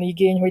egy olyan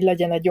igény, hogy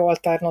legyen egy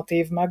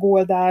alternatív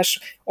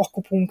megoldás,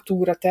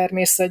 akupunktúra,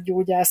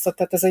 természetgyógyászat,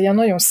 tehát ez egy ilyen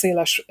nagyon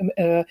széles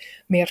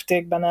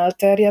mértékben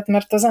elterjedt,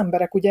 mert az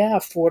emberek ugye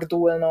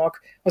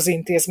elfordulnak az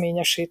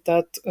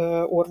intézményesített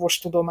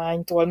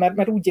orvostudománytól,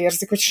 mert úgy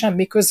érzik, hogy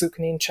semmi közük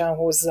nincsen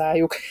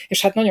hozzájuk.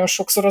 És hát nagyon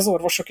sokszor az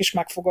orvosok is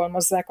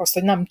megfogalmazzák azt,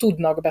 hogy nem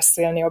tudnak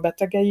beszélni a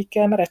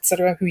betegeikkel, mert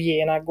egyszerűen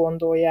hülyének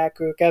gondolják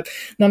őket.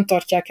 Nem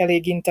tartják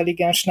elég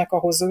intelligensnek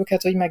ahhoz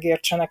őket, hogy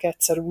megértsenek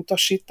egyszerű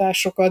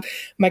utasításokat,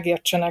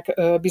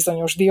 megértsenek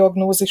bizonyos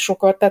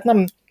diagnózisokat, tehát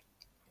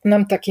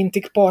nem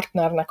tekintik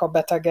partnernek a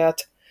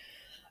beteget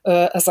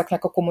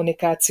ezeknek a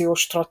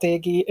kommunikációs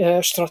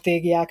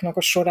stratégiáknak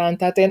a során.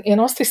 Tehát én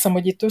azt hiszem,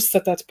 hogy itt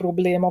összetett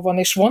probléma van,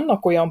 és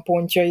vannak olyan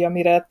pontjai,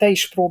 amire te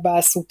is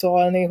próbálsz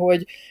utalni,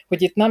 hogy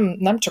itt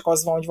nem csak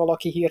az van, hogy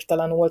valaki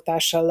hirtelen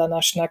oltás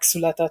ellenesnek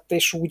született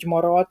és úgy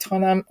maradt,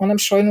 hanem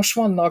sajnos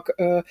vannak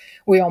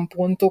olyan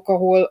pontok,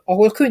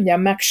 ahol könnyen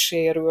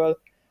megsérül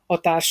a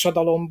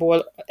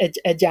társadalomból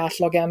egy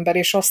átlagember,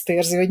 és azt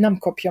érzi, hogy nem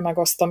kapja meg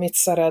azt, amit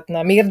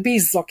szeretne. Miért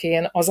bízzak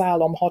én az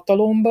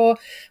államhatalomba,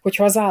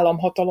 hogyha az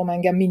államhatalom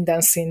engem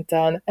minden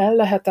szinten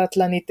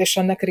ellehetetlenít, és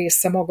ennek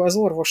része maga az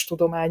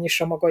orvostudomány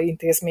is a maga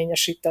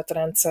intézményesített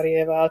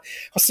rendszerével.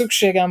 Ha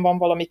szükségem van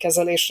valami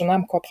kezelésre,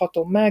 nem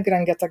kaphatom meg,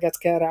 rengeteget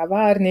kell rá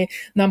várni,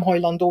 nem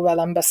hajlandó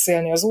velem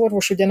beszélni az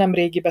orvos, ugye nem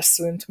régibe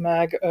szűnt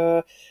meg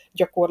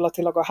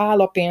gyakorlatilag a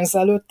hálapénz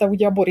előtte,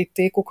 ugye a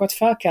borítékokat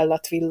fel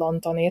kellett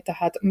villantani,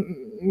 tehát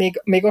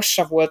még az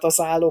se volt az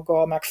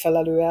áloga a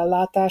megfelelő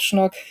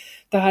ellátásnak.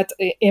 Tehát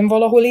én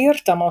valahol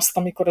értem azt,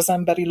 amikor az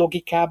emberi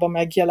logikába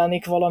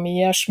megjelenik valami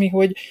ilyesmi,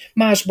 hogy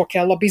másba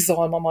kell a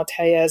bizalmamat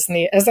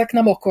helyezni. Ezek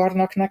nem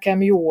akarnak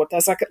nekem jót,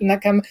 ezek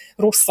nekem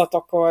rosszat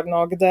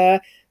akarnak,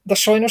 de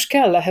sajnos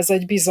kell ehhez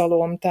egy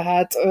bizalom,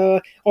 tehát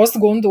azt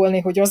gondolni,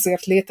 hogy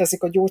azért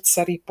létezik a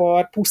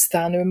gyógyszeripar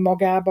pusztán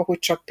önmagába, hogy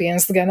csak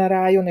pénzt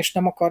generáljon, és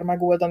nem akar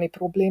megoldani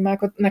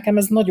problémákat, nekem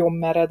ez nagyon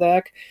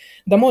meredek,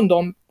 de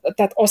mondom,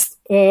 tehát azt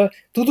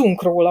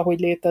tudunk róla, hogy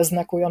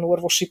léteznek olyan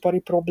orvosipari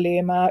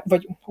problémák,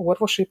 vagy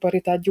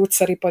tehát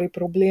gyógyszeripari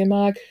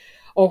problémák,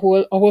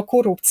 ahol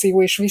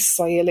korrupció és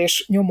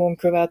visszaélés nyomon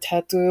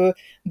követhető,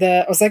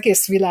 de az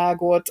egész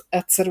világot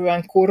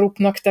egyszerűen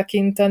korruptnak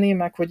tekinteni,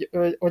 meg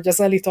hogy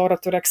az elit arra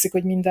törekszik,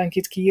 hogy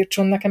mindenkit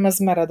kiírtson, nekem ez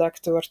meredek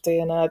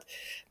történet.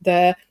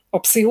 De a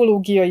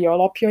pszichológiai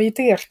alapjait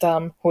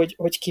értem,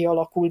 hogy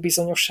kialakul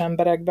bizonyos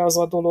emberekbe az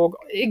a dolog.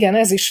 Igen,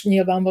 ez is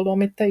nyilvánvaló,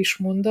 amit te is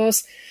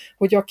mondasz,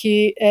 hogy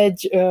aki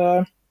egy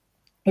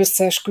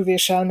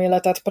összeesküvés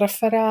elméletet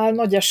preferál,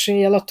 nagy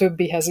eséllyel a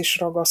többihez is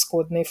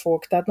ragaszkodni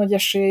fog. Tehát nagy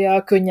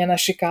eséllyel könnyen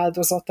esik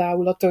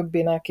áldozatául a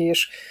többinek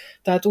is.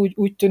 Tehát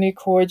úgy tűnik,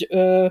 hogy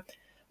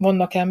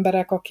vannak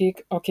emberek,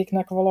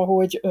 akiknek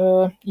valahogy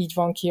így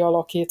van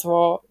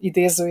kialakítva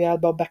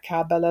idézőjelbe a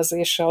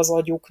bekábelezése az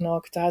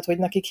agyuknak, tehát hogy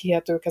nekik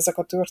hihetők ezek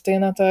a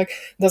történetek,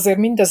 de azért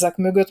mindezek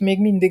mögött még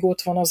mindig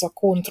ott van az a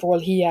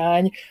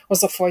kontrollhiány,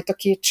 az a fajta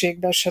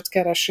kétségbeesett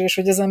keresés,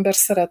 hogy az ember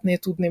szeretné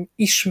tudni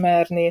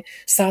ismerni,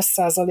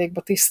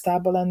 100%-ba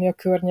tisztában lenni a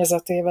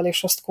környezetével,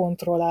 és azt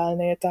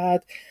kontrollálni,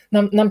 tehát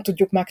nem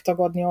tudjuk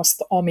megtagadni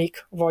azt,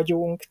 amik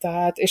vagyunk,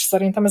 tehát, és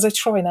szerintem ez egy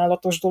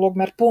sajnálatos dolog,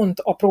 mert pont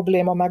a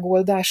probléma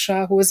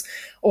megoldásához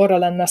arra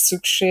lenne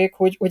szükség,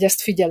 hogy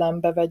ezt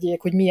figyelembe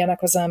vegyék, hogy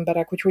milyenek az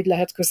emberek, hogy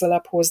lehet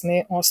közelebb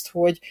hozni azt,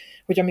 hogy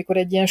amikor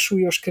egy ilyen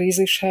súlyos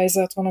krízis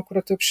helyzet van, akkor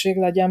a többség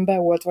legyen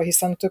beoltva,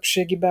 hiszen a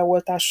többségi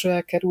beoltásra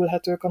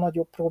elkerülhetők a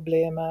nagyobb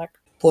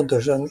problémák.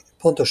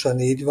 Pontosan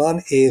így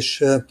van,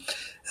 és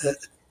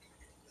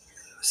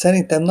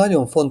szerintem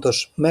nagyon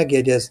fontos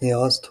megjegyezni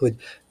azt, hogy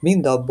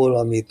mindabból,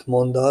 amit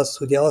mondasz,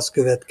 ugye az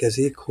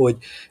következik, hogy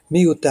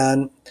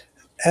miután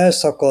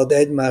elszakad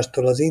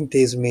egymástól az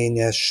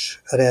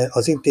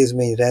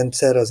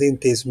intézményrendszer, az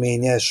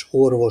intézményes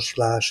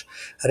orvoslás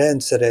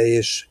rendszere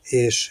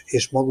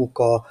és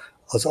maguk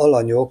az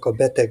alanyok, a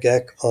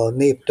betegek, a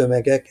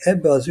néptömegek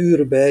ebbe az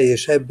űrbe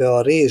és ebbe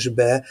a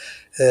résbe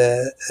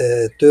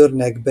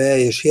törnek be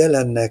és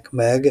jelennek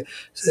meg,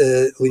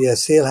 ugye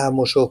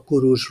szélhámosok,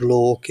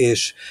 kuruzslók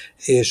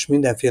és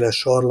mindenféle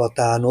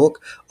sarlatánok,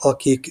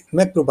 akik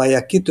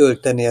megpróbálják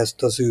kitölteni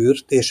ezt az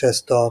űrt és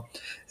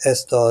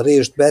ezt a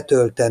rést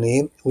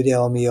betölteni, ugye,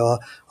 ami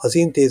az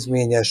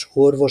intézményes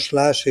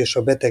orvoslás és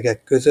a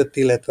betegek között,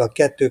 illetve a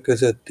kettő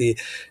közötti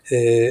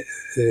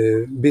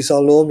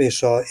bizalom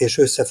és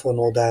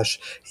összefonódás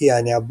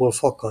hiányából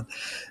fakad.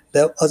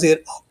 De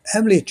azért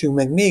említsünk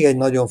meg még egy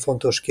nagyon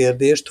fontos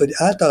kérdést, hogy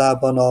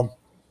általában a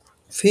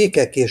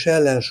fékek és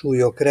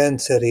ellensúlyok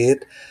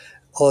rendszerét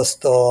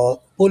azt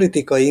a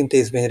politikai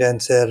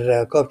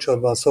intézményrendszerrel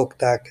kapcsolatban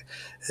szokták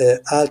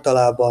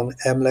általában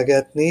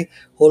emlegetni,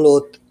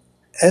 holott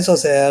ez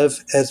az elv,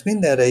 ez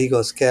mindenre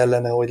igaz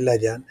kellene, hogy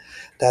legyen.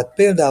 Tehát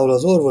például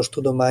az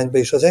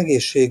orvostudományban és az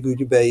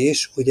egészségügyben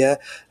is ugye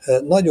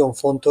nagyon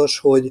fontos,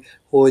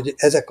 hogy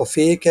ezek a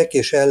fékek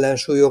és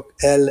ellensúlyok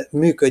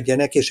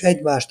működjenek, és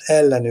egymást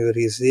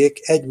ellenőrizzék,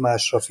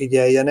 egymásra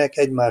figyeljenek,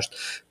 egymást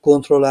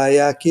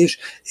kontrollálják is,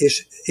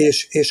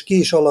 és ki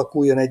is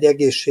alakuljon egy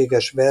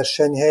egészséges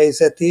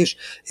versenyhelyzet is,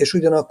 és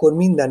ugyanakkor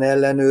minden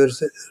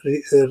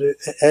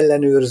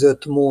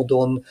ellenőrzött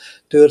módon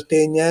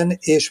történjen,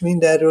 és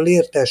mindenről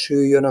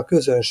értesüljön a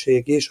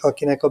közönség is,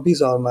 akinek a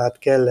bizalmát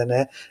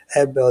kellene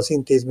ebbe az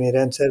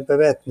intézményrendszerbe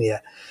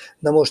vetnie.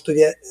 Na most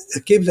ugye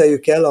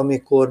képzeljük el,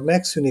 amikor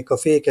megszűnik a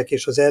fékek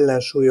és az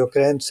ellensúlyok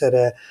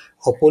rendszere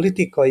a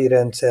politikai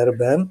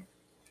rendszerben,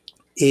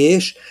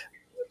 és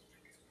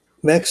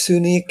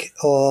megszűnik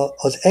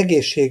az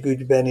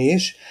egészségügyben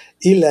is,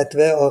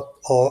 illetve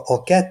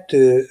a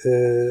kettő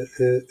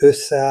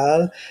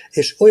összeáll,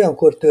 és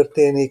olyankor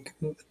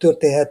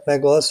történhet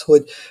meg az,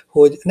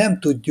 hogy nem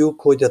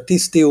tudjuk, hogy a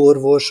tiszti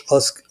orvos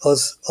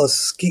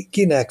az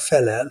kinek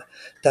felel.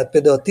 Tehát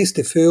például a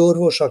tiszti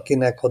főorvos,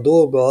 akinek a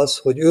dolga az,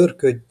 hogy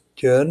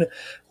őrködjön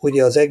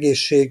ugye az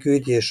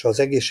egészségügy és az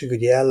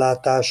egészségügyi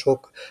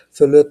ellátások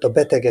fölött a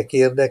betegek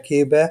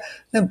érdekébe,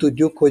 nem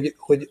tudjuk,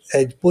 hogy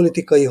egy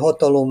politikai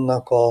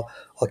hatalomnak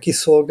a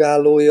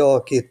kiszolgálója,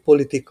 akit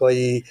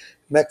politikai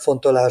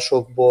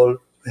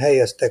megfontolásokból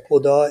helyeztek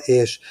oda,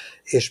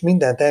 és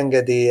mindent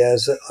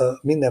engedélyez,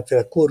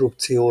 mindenféle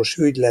korrupciós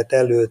ügylet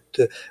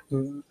előtt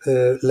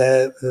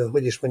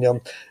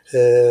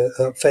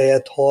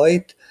fejet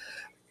hajt,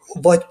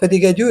 vagy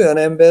pedig egy olyan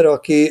ember,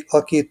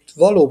 akit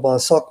valóban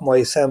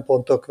szakmai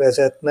szempontok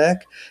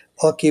vezetnek,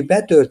 aki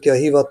betölti a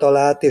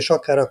hivatalát, és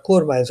akár a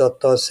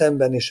kormányzattal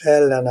szemben is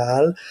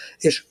ellenáll,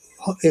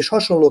 és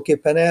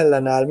hasonlóképpen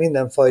ellenáll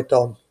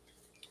mindenfajta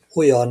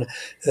olyan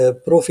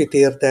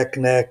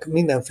profitérdeknek,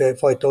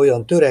 mindenfajta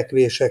olyan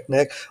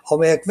törekvéseknek,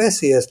 amelyek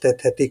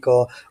veszélyeztethetik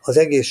az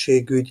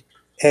egészségügy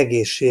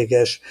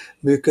egészséges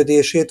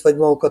működését, vagy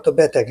magukat a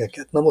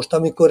betegeket. Na most,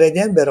 amikor egy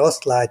ember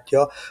azt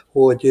látja,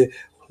 hogy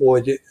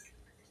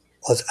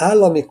az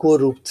állami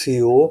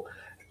korrupció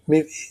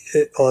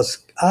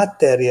az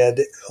átterjed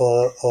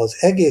az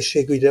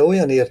egészségügyre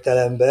olyan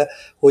értelemben,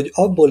 hogy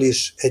abból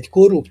is egy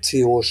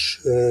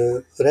korrupciós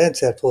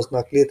rendszert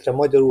hoznak létre,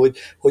 magyarul,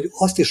 hogy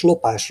azt is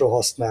lopásra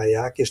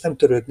használják, és nem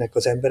törődnek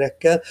az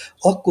emberekkel,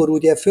 akkor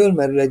ugye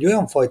fölmerül egy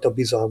olyan fajta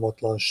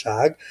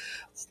bizalmatlanság,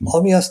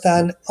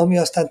 ami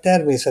aztán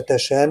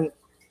természetesen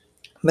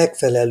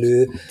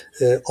megfelelő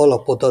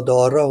alapot ad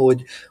arra,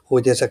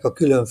 hogy ezek a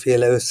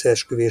különféle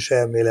összeesküvés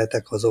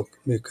elméletek azok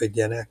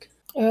működjenek.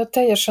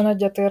 Teljesen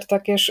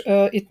egyetértek, és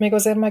itt még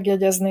azért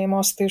megjegyezném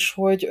azt is,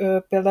 hogy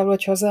például,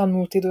 hogyha az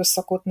elmúlt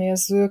időszakot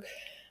nézzük,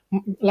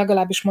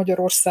 legalábbis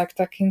Magyarország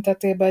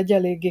tekintetében egy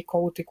eléggé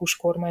kaotikus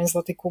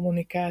kormányzati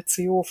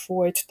kommunikáció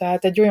folyt,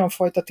 tehát egy olyan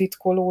fajta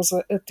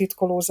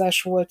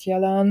titkolózás volt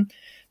jelen,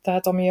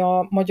 tehát ami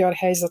a magyar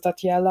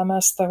helyzetet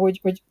jellemezte,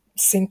 hogy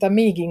szinte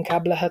még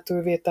inkább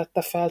lehetővé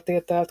tette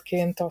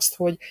feltételként azt,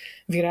 hogy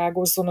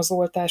virágozzon az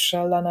oltás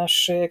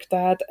ellenesség.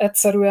 Tehát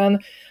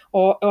egyszerűen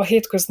a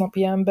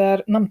hétköznapi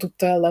ember nem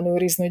tudta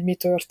ellenőrizni, hogy mi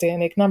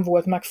történik, nem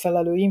volt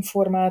megfelelő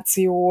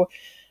információ,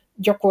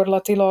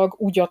 gyakorlatilag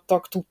úgy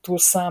adtak tudtul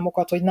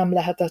számokat, hogy nem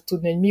lehetett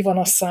tudni, hogy mi van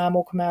a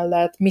számok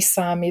mellett, mi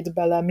számít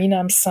bele, mi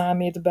nem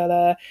számít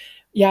bele,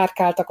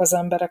 járkáltak az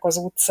emberek az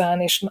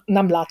utcán, és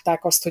nem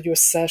látták azt, hogy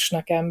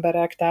összeesnek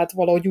emberek, tehát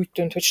valahogy úgy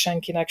tűnt, hogy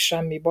senkinek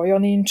semmi baja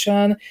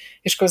nincsen,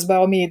 és közben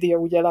a média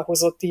ugye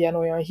lehozott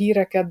ilyen-olyan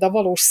híreket, de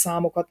valós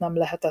számokat nem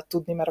lehetett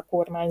tudni, mert a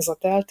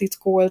kormányzat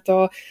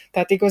eltitkolta,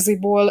 tehát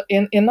igaziból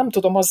én nem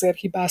tudom azért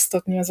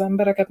hibáztatni az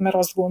embereket, mert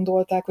azt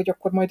gondolták, hogy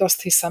akkor majd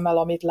azt hiszem el,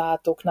 amit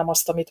látok, nem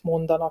azt, amit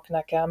mondanak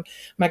nekem,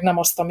 meg nem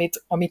azt,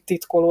 amit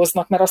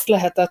titkolóznak, mert azt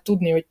lehetett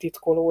tudni, hogy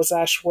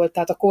titkolózás volt,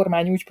 tehát a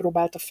kormány úgy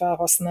próbálta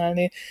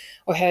felhasználni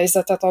a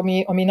helyzetet,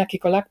 ami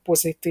nekik a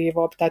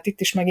legpozitívabb. Tehát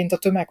itt is megint a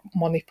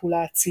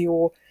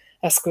tömegmanipuláció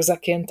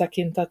eszközeként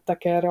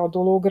tekintettek erre a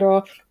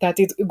dologra. Tehát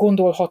itt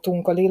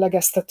gondolhatunk a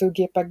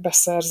lélegeztetőgépek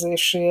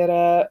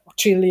beszerzésére, a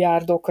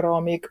csilliárdokra,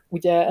 amik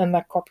ugye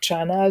ennek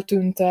kapcsán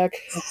eltűntek.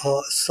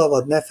 Ha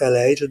szabad, ne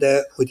felejtsd,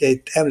 de ugye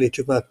itt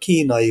említsük meg a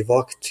kínai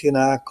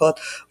vakcinákat,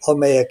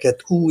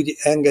 amelyeket úgy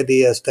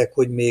engedélyeztek,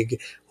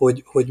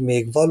 hogy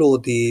még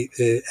valódi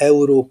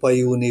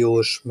Európai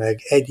Uniós, meg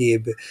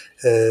egyéb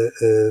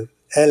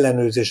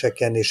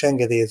ellenőrzéseken és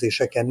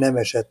engedélyezéseken nem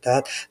esett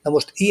át. Na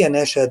most ilyen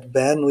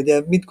esetben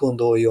ugye mit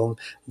gondoljon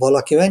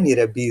valaki,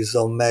 mennyire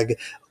bízzon meg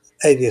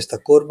egyrészt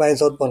a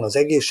kormányzatban, az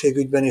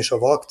egészségügyben és a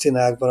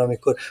vakcinákban,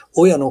 amikor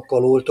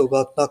olyanokkal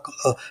oltogatnak,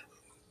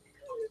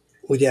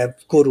 ugye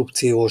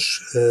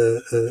korrupciós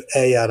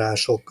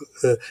eljárások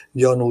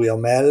gyanúja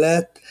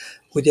mellett,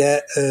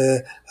 ugye,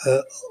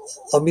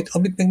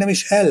 amit még nem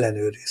is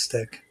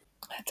ellenőriztek.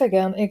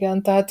 Hát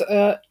igen, tehát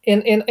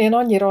én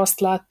annyira azt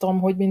láttam,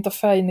 hogy mint a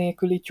fej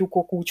nélküli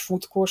tyúkok úgy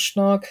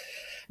futkosnak,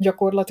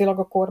 gyakorlatilag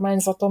a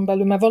kormányzaton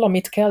belül, mert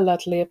valamit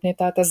kellett lépni,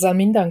 tehát ezzel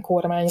minden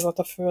kormányzat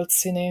a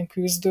földszínén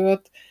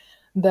küzdött,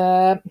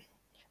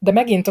 de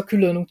megint a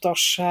külön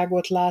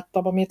utasságot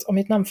láttam,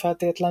 amit nem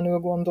feltétlenül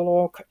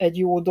gondolok egy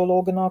jó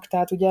dolognak,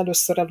 tehát ugye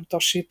először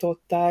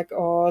elutasították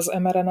az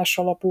mRNA-s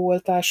alapú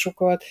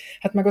oltásokat,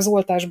 hát meg az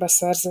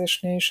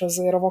oltásbeszerzésnél is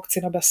azért, a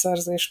vakcina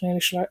beszerzésnél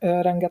is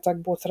rengeteg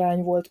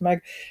botrány volt,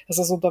 meg ez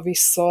az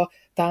oda-vissza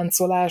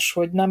táncolás,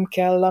 hogy nem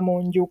kell,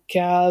 lemondjuk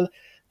kell,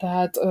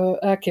 tehát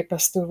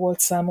elképesztő volt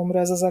számomra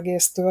ez az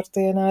egész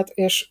történet,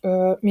 és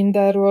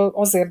mindenről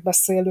azért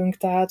beszélünk,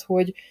 tehát,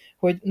 hogy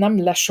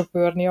nem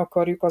lesöpörni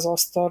akarjuk az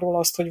asztalról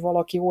azt, hogy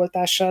valaki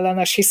oltás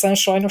ellenes, hiszen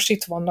sajnos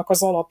itt vannak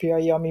az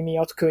alapjai, ami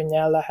miatt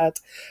könnyen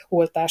lehet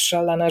oltás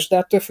ellenes, de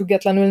ettől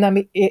függetlenül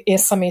nem, én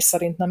személy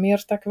szerint nem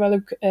értek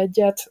velük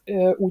egyet,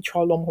 úgy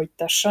hallom, hogy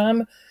te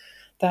sem,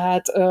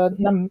 tehát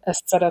nem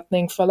ezt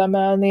szeretnénk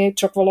felemelni,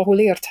 csak valahol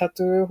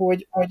érthető,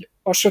 hogy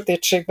a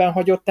sötétségben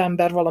hagyott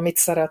ember valamit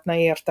szeretne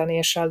érteni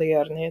és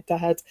elérni.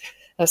 Tehát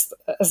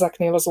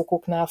ezeknél az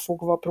okoknál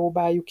fogva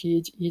próbáljuk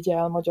így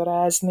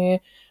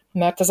elmagyarázni,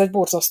 mert ez egy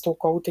borzasztó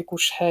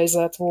kaotikus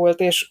helyzet volt,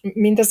 és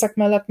mindezek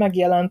mellett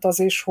megjelent az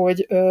is,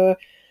 hogy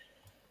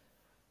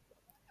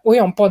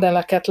olyan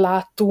paneleket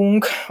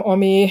láttunk,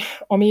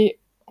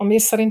 ami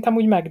szerintem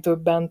úgy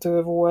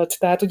megdöbbentő volt.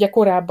 Tehát ugye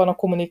korábban a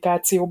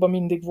kommunikációban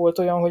mindig volt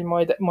olyan, hogy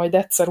majd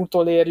egyszer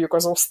utolérjük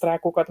az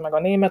osztrákokat, meg a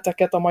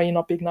németeket, a mai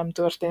napig nem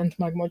történt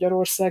meg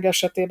Magyarország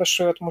esetében,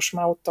 sőt, most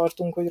már ott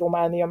tartunk, hogy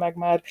Románia meg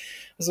már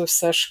az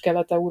összes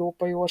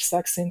kelet-európai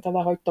ország szinte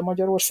lehagyta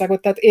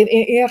Magyarországot. Tehát én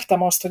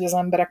értem azt, hogy az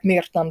emberek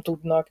miért nem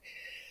tudnak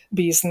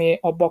bízni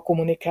abba a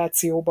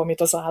kommunikációba,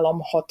 amit az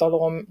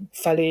államhatalom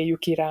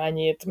feléjük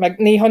irányít. Meg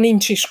néha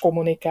nincs is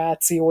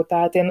kommunikáció,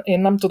 tehát én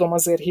nem tudom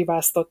azért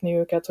hibáztatni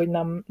őket, hogy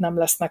nem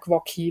lesznek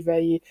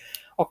vakhívei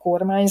a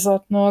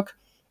kormányzatnak,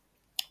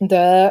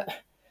 de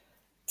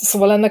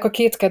szóval ennek a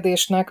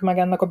kétkedésnek, meg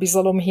ennek a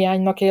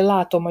bizalomhiánynak én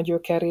látom a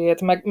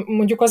gyökerét, meg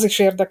mondjuk az is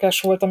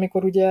érdekes volt,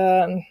 amikor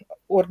ugye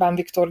Orbán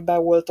Viktort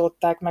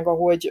beoltották, meg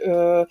ahogy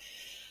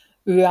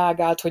ő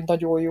ágált, hogy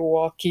nagyon jó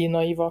a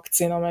kínai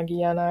vakcina, meg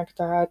ilyenek,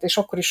 tehát, és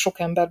akkor is sok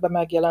emberben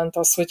megjelent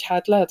az, hogy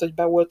hát lehet, hogy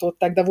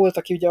beoltották, de volt,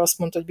 aki ugye azt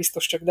mondta, hogy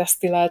biztos csak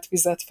desztillált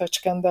vizet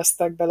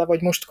fecskendeztek bele,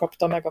 vagy most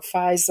kapta meg a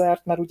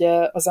Pfizert, mert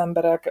ugye az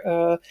emberek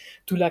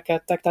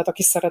tülekedtek, tehát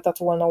aki szeretett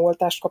volna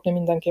oltást kapni,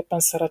 mindenképpen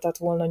szeretett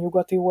volna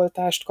nyugati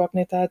oltást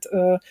kapni, tehát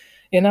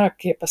én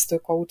elképesztő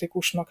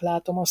kaotikusnak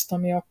látom azt,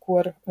 ami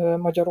akkor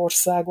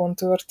Magyarországon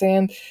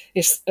történt,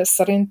 és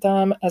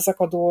szerintem ezek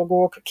a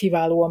dolgok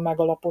kiválóan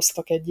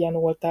megalapoztak egy ilyen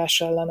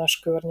oltás ellenes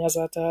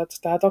környezetet.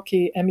 Tehát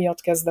aki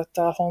emiatt kezdett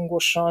el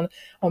hangosan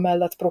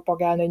amellett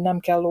propagálni, hogy nem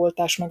kell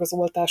oltás, meg az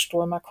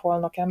oltástól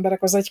meghalnak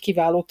emberek, az egy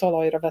kiváló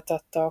talajra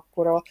vetette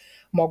akkor a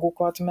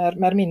magukat,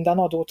 mert minden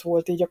adott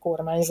volt így a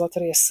kormányzat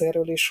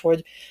részéről is,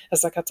 hogy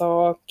ezeket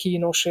a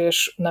kínos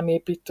és nem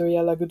építő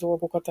jellegű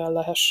dolgokat el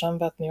lehessen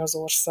vetni az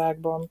országban.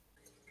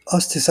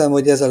 Azt hiszem,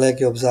 hogy ez a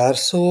legjobb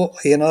zárszó.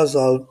 Én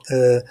azzal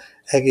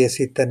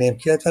egészíteném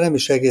ki, illetve nem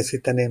is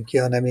egészíteném ki,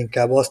 hanem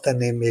inkább azt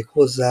tenném még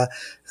hozzá,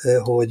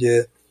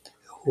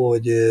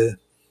 hogy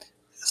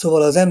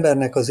Szóval az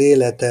embernek az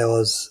élete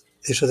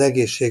és az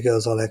egészsége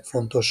az a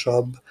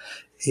legfontosabb,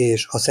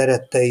 és a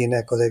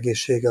szeretteinek az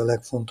egészsége a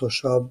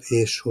legfontosabb,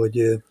 és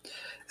hogy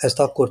ezt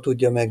akkor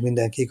tudja meg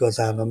mindenki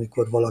igazán,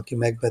 amikor valaki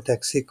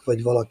megbetegszik,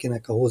 vagy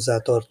valakinek a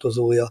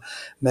hozzátartozója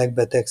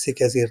megbetegszik,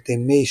 ezért én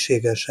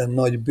mélységesen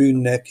nagy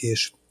bűnnek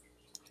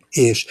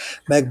és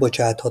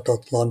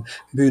megbocsáthatatlan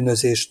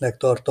bűnözésnek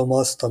tartom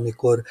azt,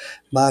 amikor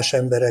más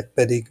emberek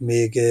pedig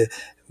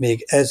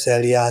még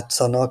ezzel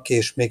játszanak,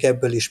 és még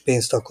ebből is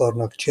pénzt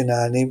akarnak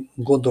csinálni.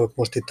 Gondolok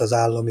most itt az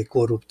állami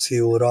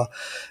korrupcióra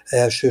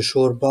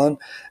elsősorban,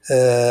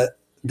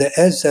 de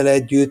ezzel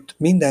együtt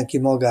mindenki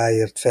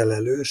magáért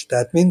felelős.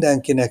 Tehát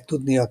mindenkinek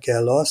tudnia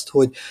kell azt,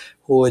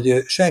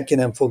 hogy senki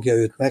nem fogja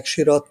őt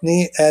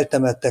megsiratni.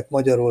 Eltemettek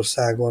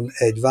Magyarországon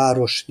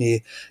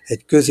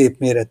egy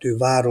középméretű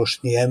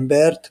városnyi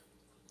embert,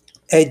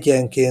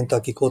 egyenként,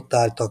 akik ott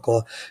álltak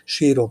a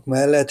sírok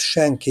mellett,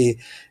 senki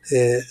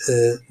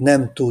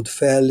nem tud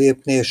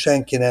fellépni, és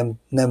senki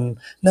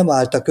nem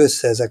álltak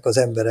össze ezek az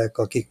emberek,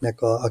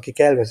 akik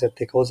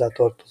elvezették a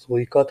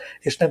hozzátartozóikat,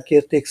 és nem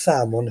kérték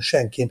számon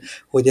senkin,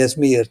 hogy ez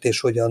miért és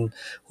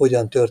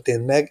hogyan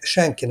történt meg.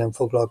 Senki nem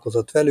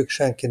foglalkozott velük,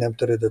 senki nem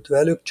törődött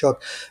velük,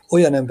 csak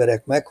olyan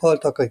emberek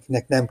meghaltak,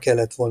 akiknek nem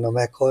kellett volna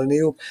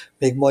meghalniuk,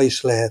 még ma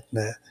is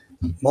lehetne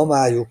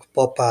mamájuk,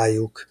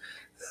 papájuk,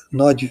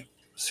 nagy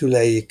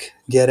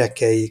szüleik,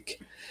 gyerekeik.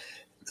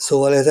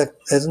 Szóval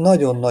ez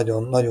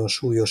nagyon-nagyon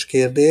súlyos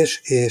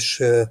kérdés,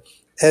 és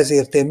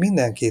ezért én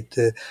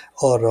mindenkit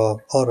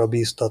arra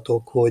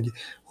bíztatok,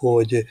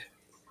 hogy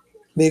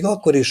még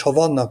akkor is, ha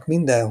vannak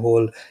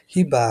mindenhol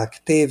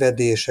hibák,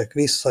 tévedések,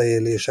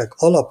 visszaélések,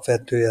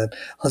 alapvetően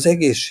az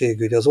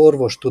egészségügy, az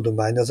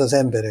orvostudomány az az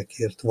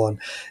emberekért van,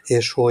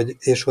 és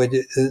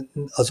hogy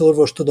az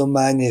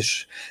orvostudomány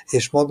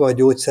és maga a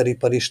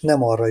gyógyszeripar is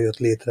nem arra jött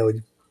létre, hogy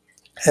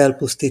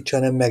elpusztítsa,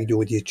 nem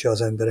meggyógyítsa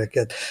az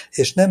embereket.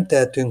 És nem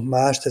tehetünk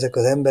mást,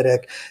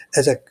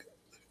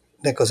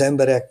 ezeknek az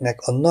embereknek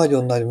a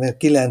nagyon-nagyon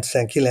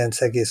 99,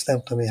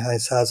 nem tudom hány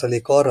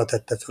százalék arra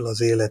tette fel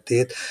az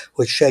életét,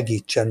 hogy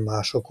segítsen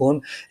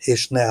másokon,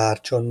 és ne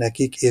ártson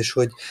nekik,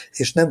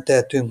 és nem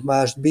tehetünk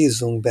mást,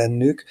 bízzunk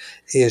bennük,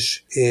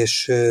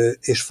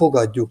 és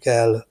fogadjuk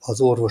el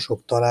az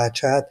orvosok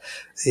tanácsát,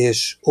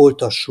 és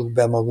oltassuk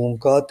be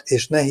magunkat,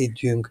 és ne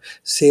higgyünk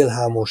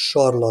szélhámos,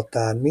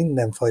 sarlatán,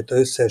 mindenfajta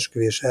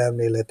összeesküvés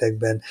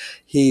elméletekben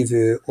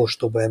hívő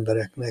ostoba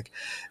embereknek.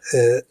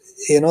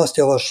 Én azt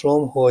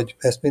javaslom, hogy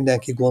ezt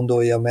mindenki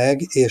gondolja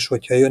meg, és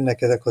hogyha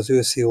jönnek ezek az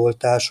őszi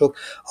oltások,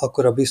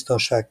 akkor a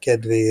biztonság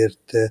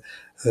kedvéért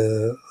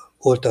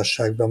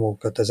oltassák be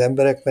magukat az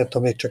emberek, mert ha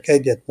még csak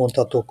egyet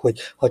mondhatok, hogy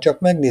ha csak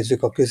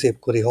megnézzük a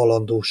középkori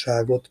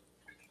halandóságot,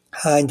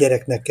 hány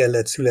gyereknek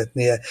kellett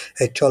születnie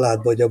egy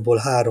családba, hogy abból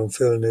 3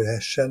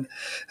 fölnőhessen,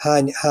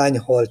 hány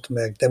halt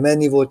meg, de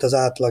mennyi volt az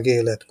átlag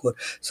életkor.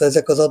 Szóval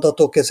ezek az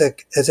adatok,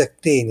 ezek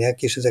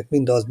tények, és ezek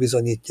mind azt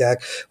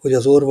bizonyítják, hogy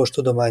az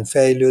orvostudomány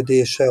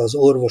fejlődése, az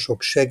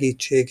orvosok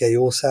segítsége,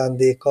 jó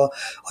szándéka,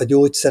 a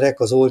gyógyszerek,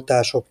 az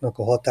oltásoknak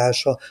a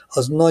hatása,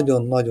 az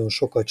nagyon-nagyon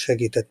sokat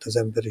segített az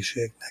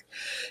emberiségnek.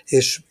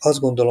 És azt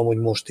gondolom, hogy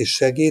most is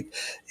segít,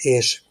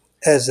 és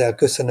ezzel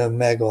köszönöm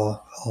meg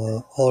a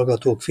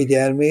hallgatók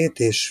figyelmét,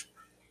 és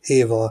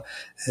Éva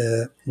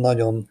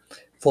nagyon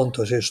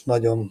fontos és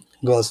nagyon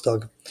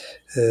gazdag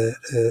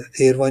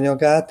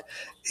érvanyagát,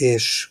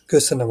 és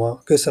köszönöm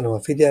a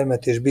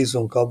figyelmet, és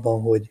bízunk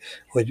abban,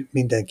 hogy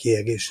mindenki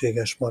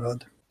egészséges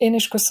marad. Én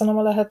is köszönöm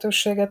a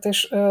lehetőséget,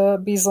 és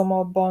bízom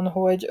abban,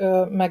 hogy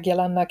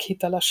megjelennek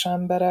hiteles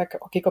emberek,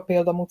 akik a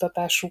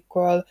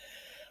példamutatásukkal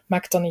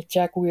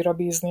megtanítják újra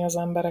bízni az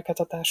embereket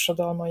a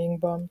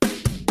társadalmainkban.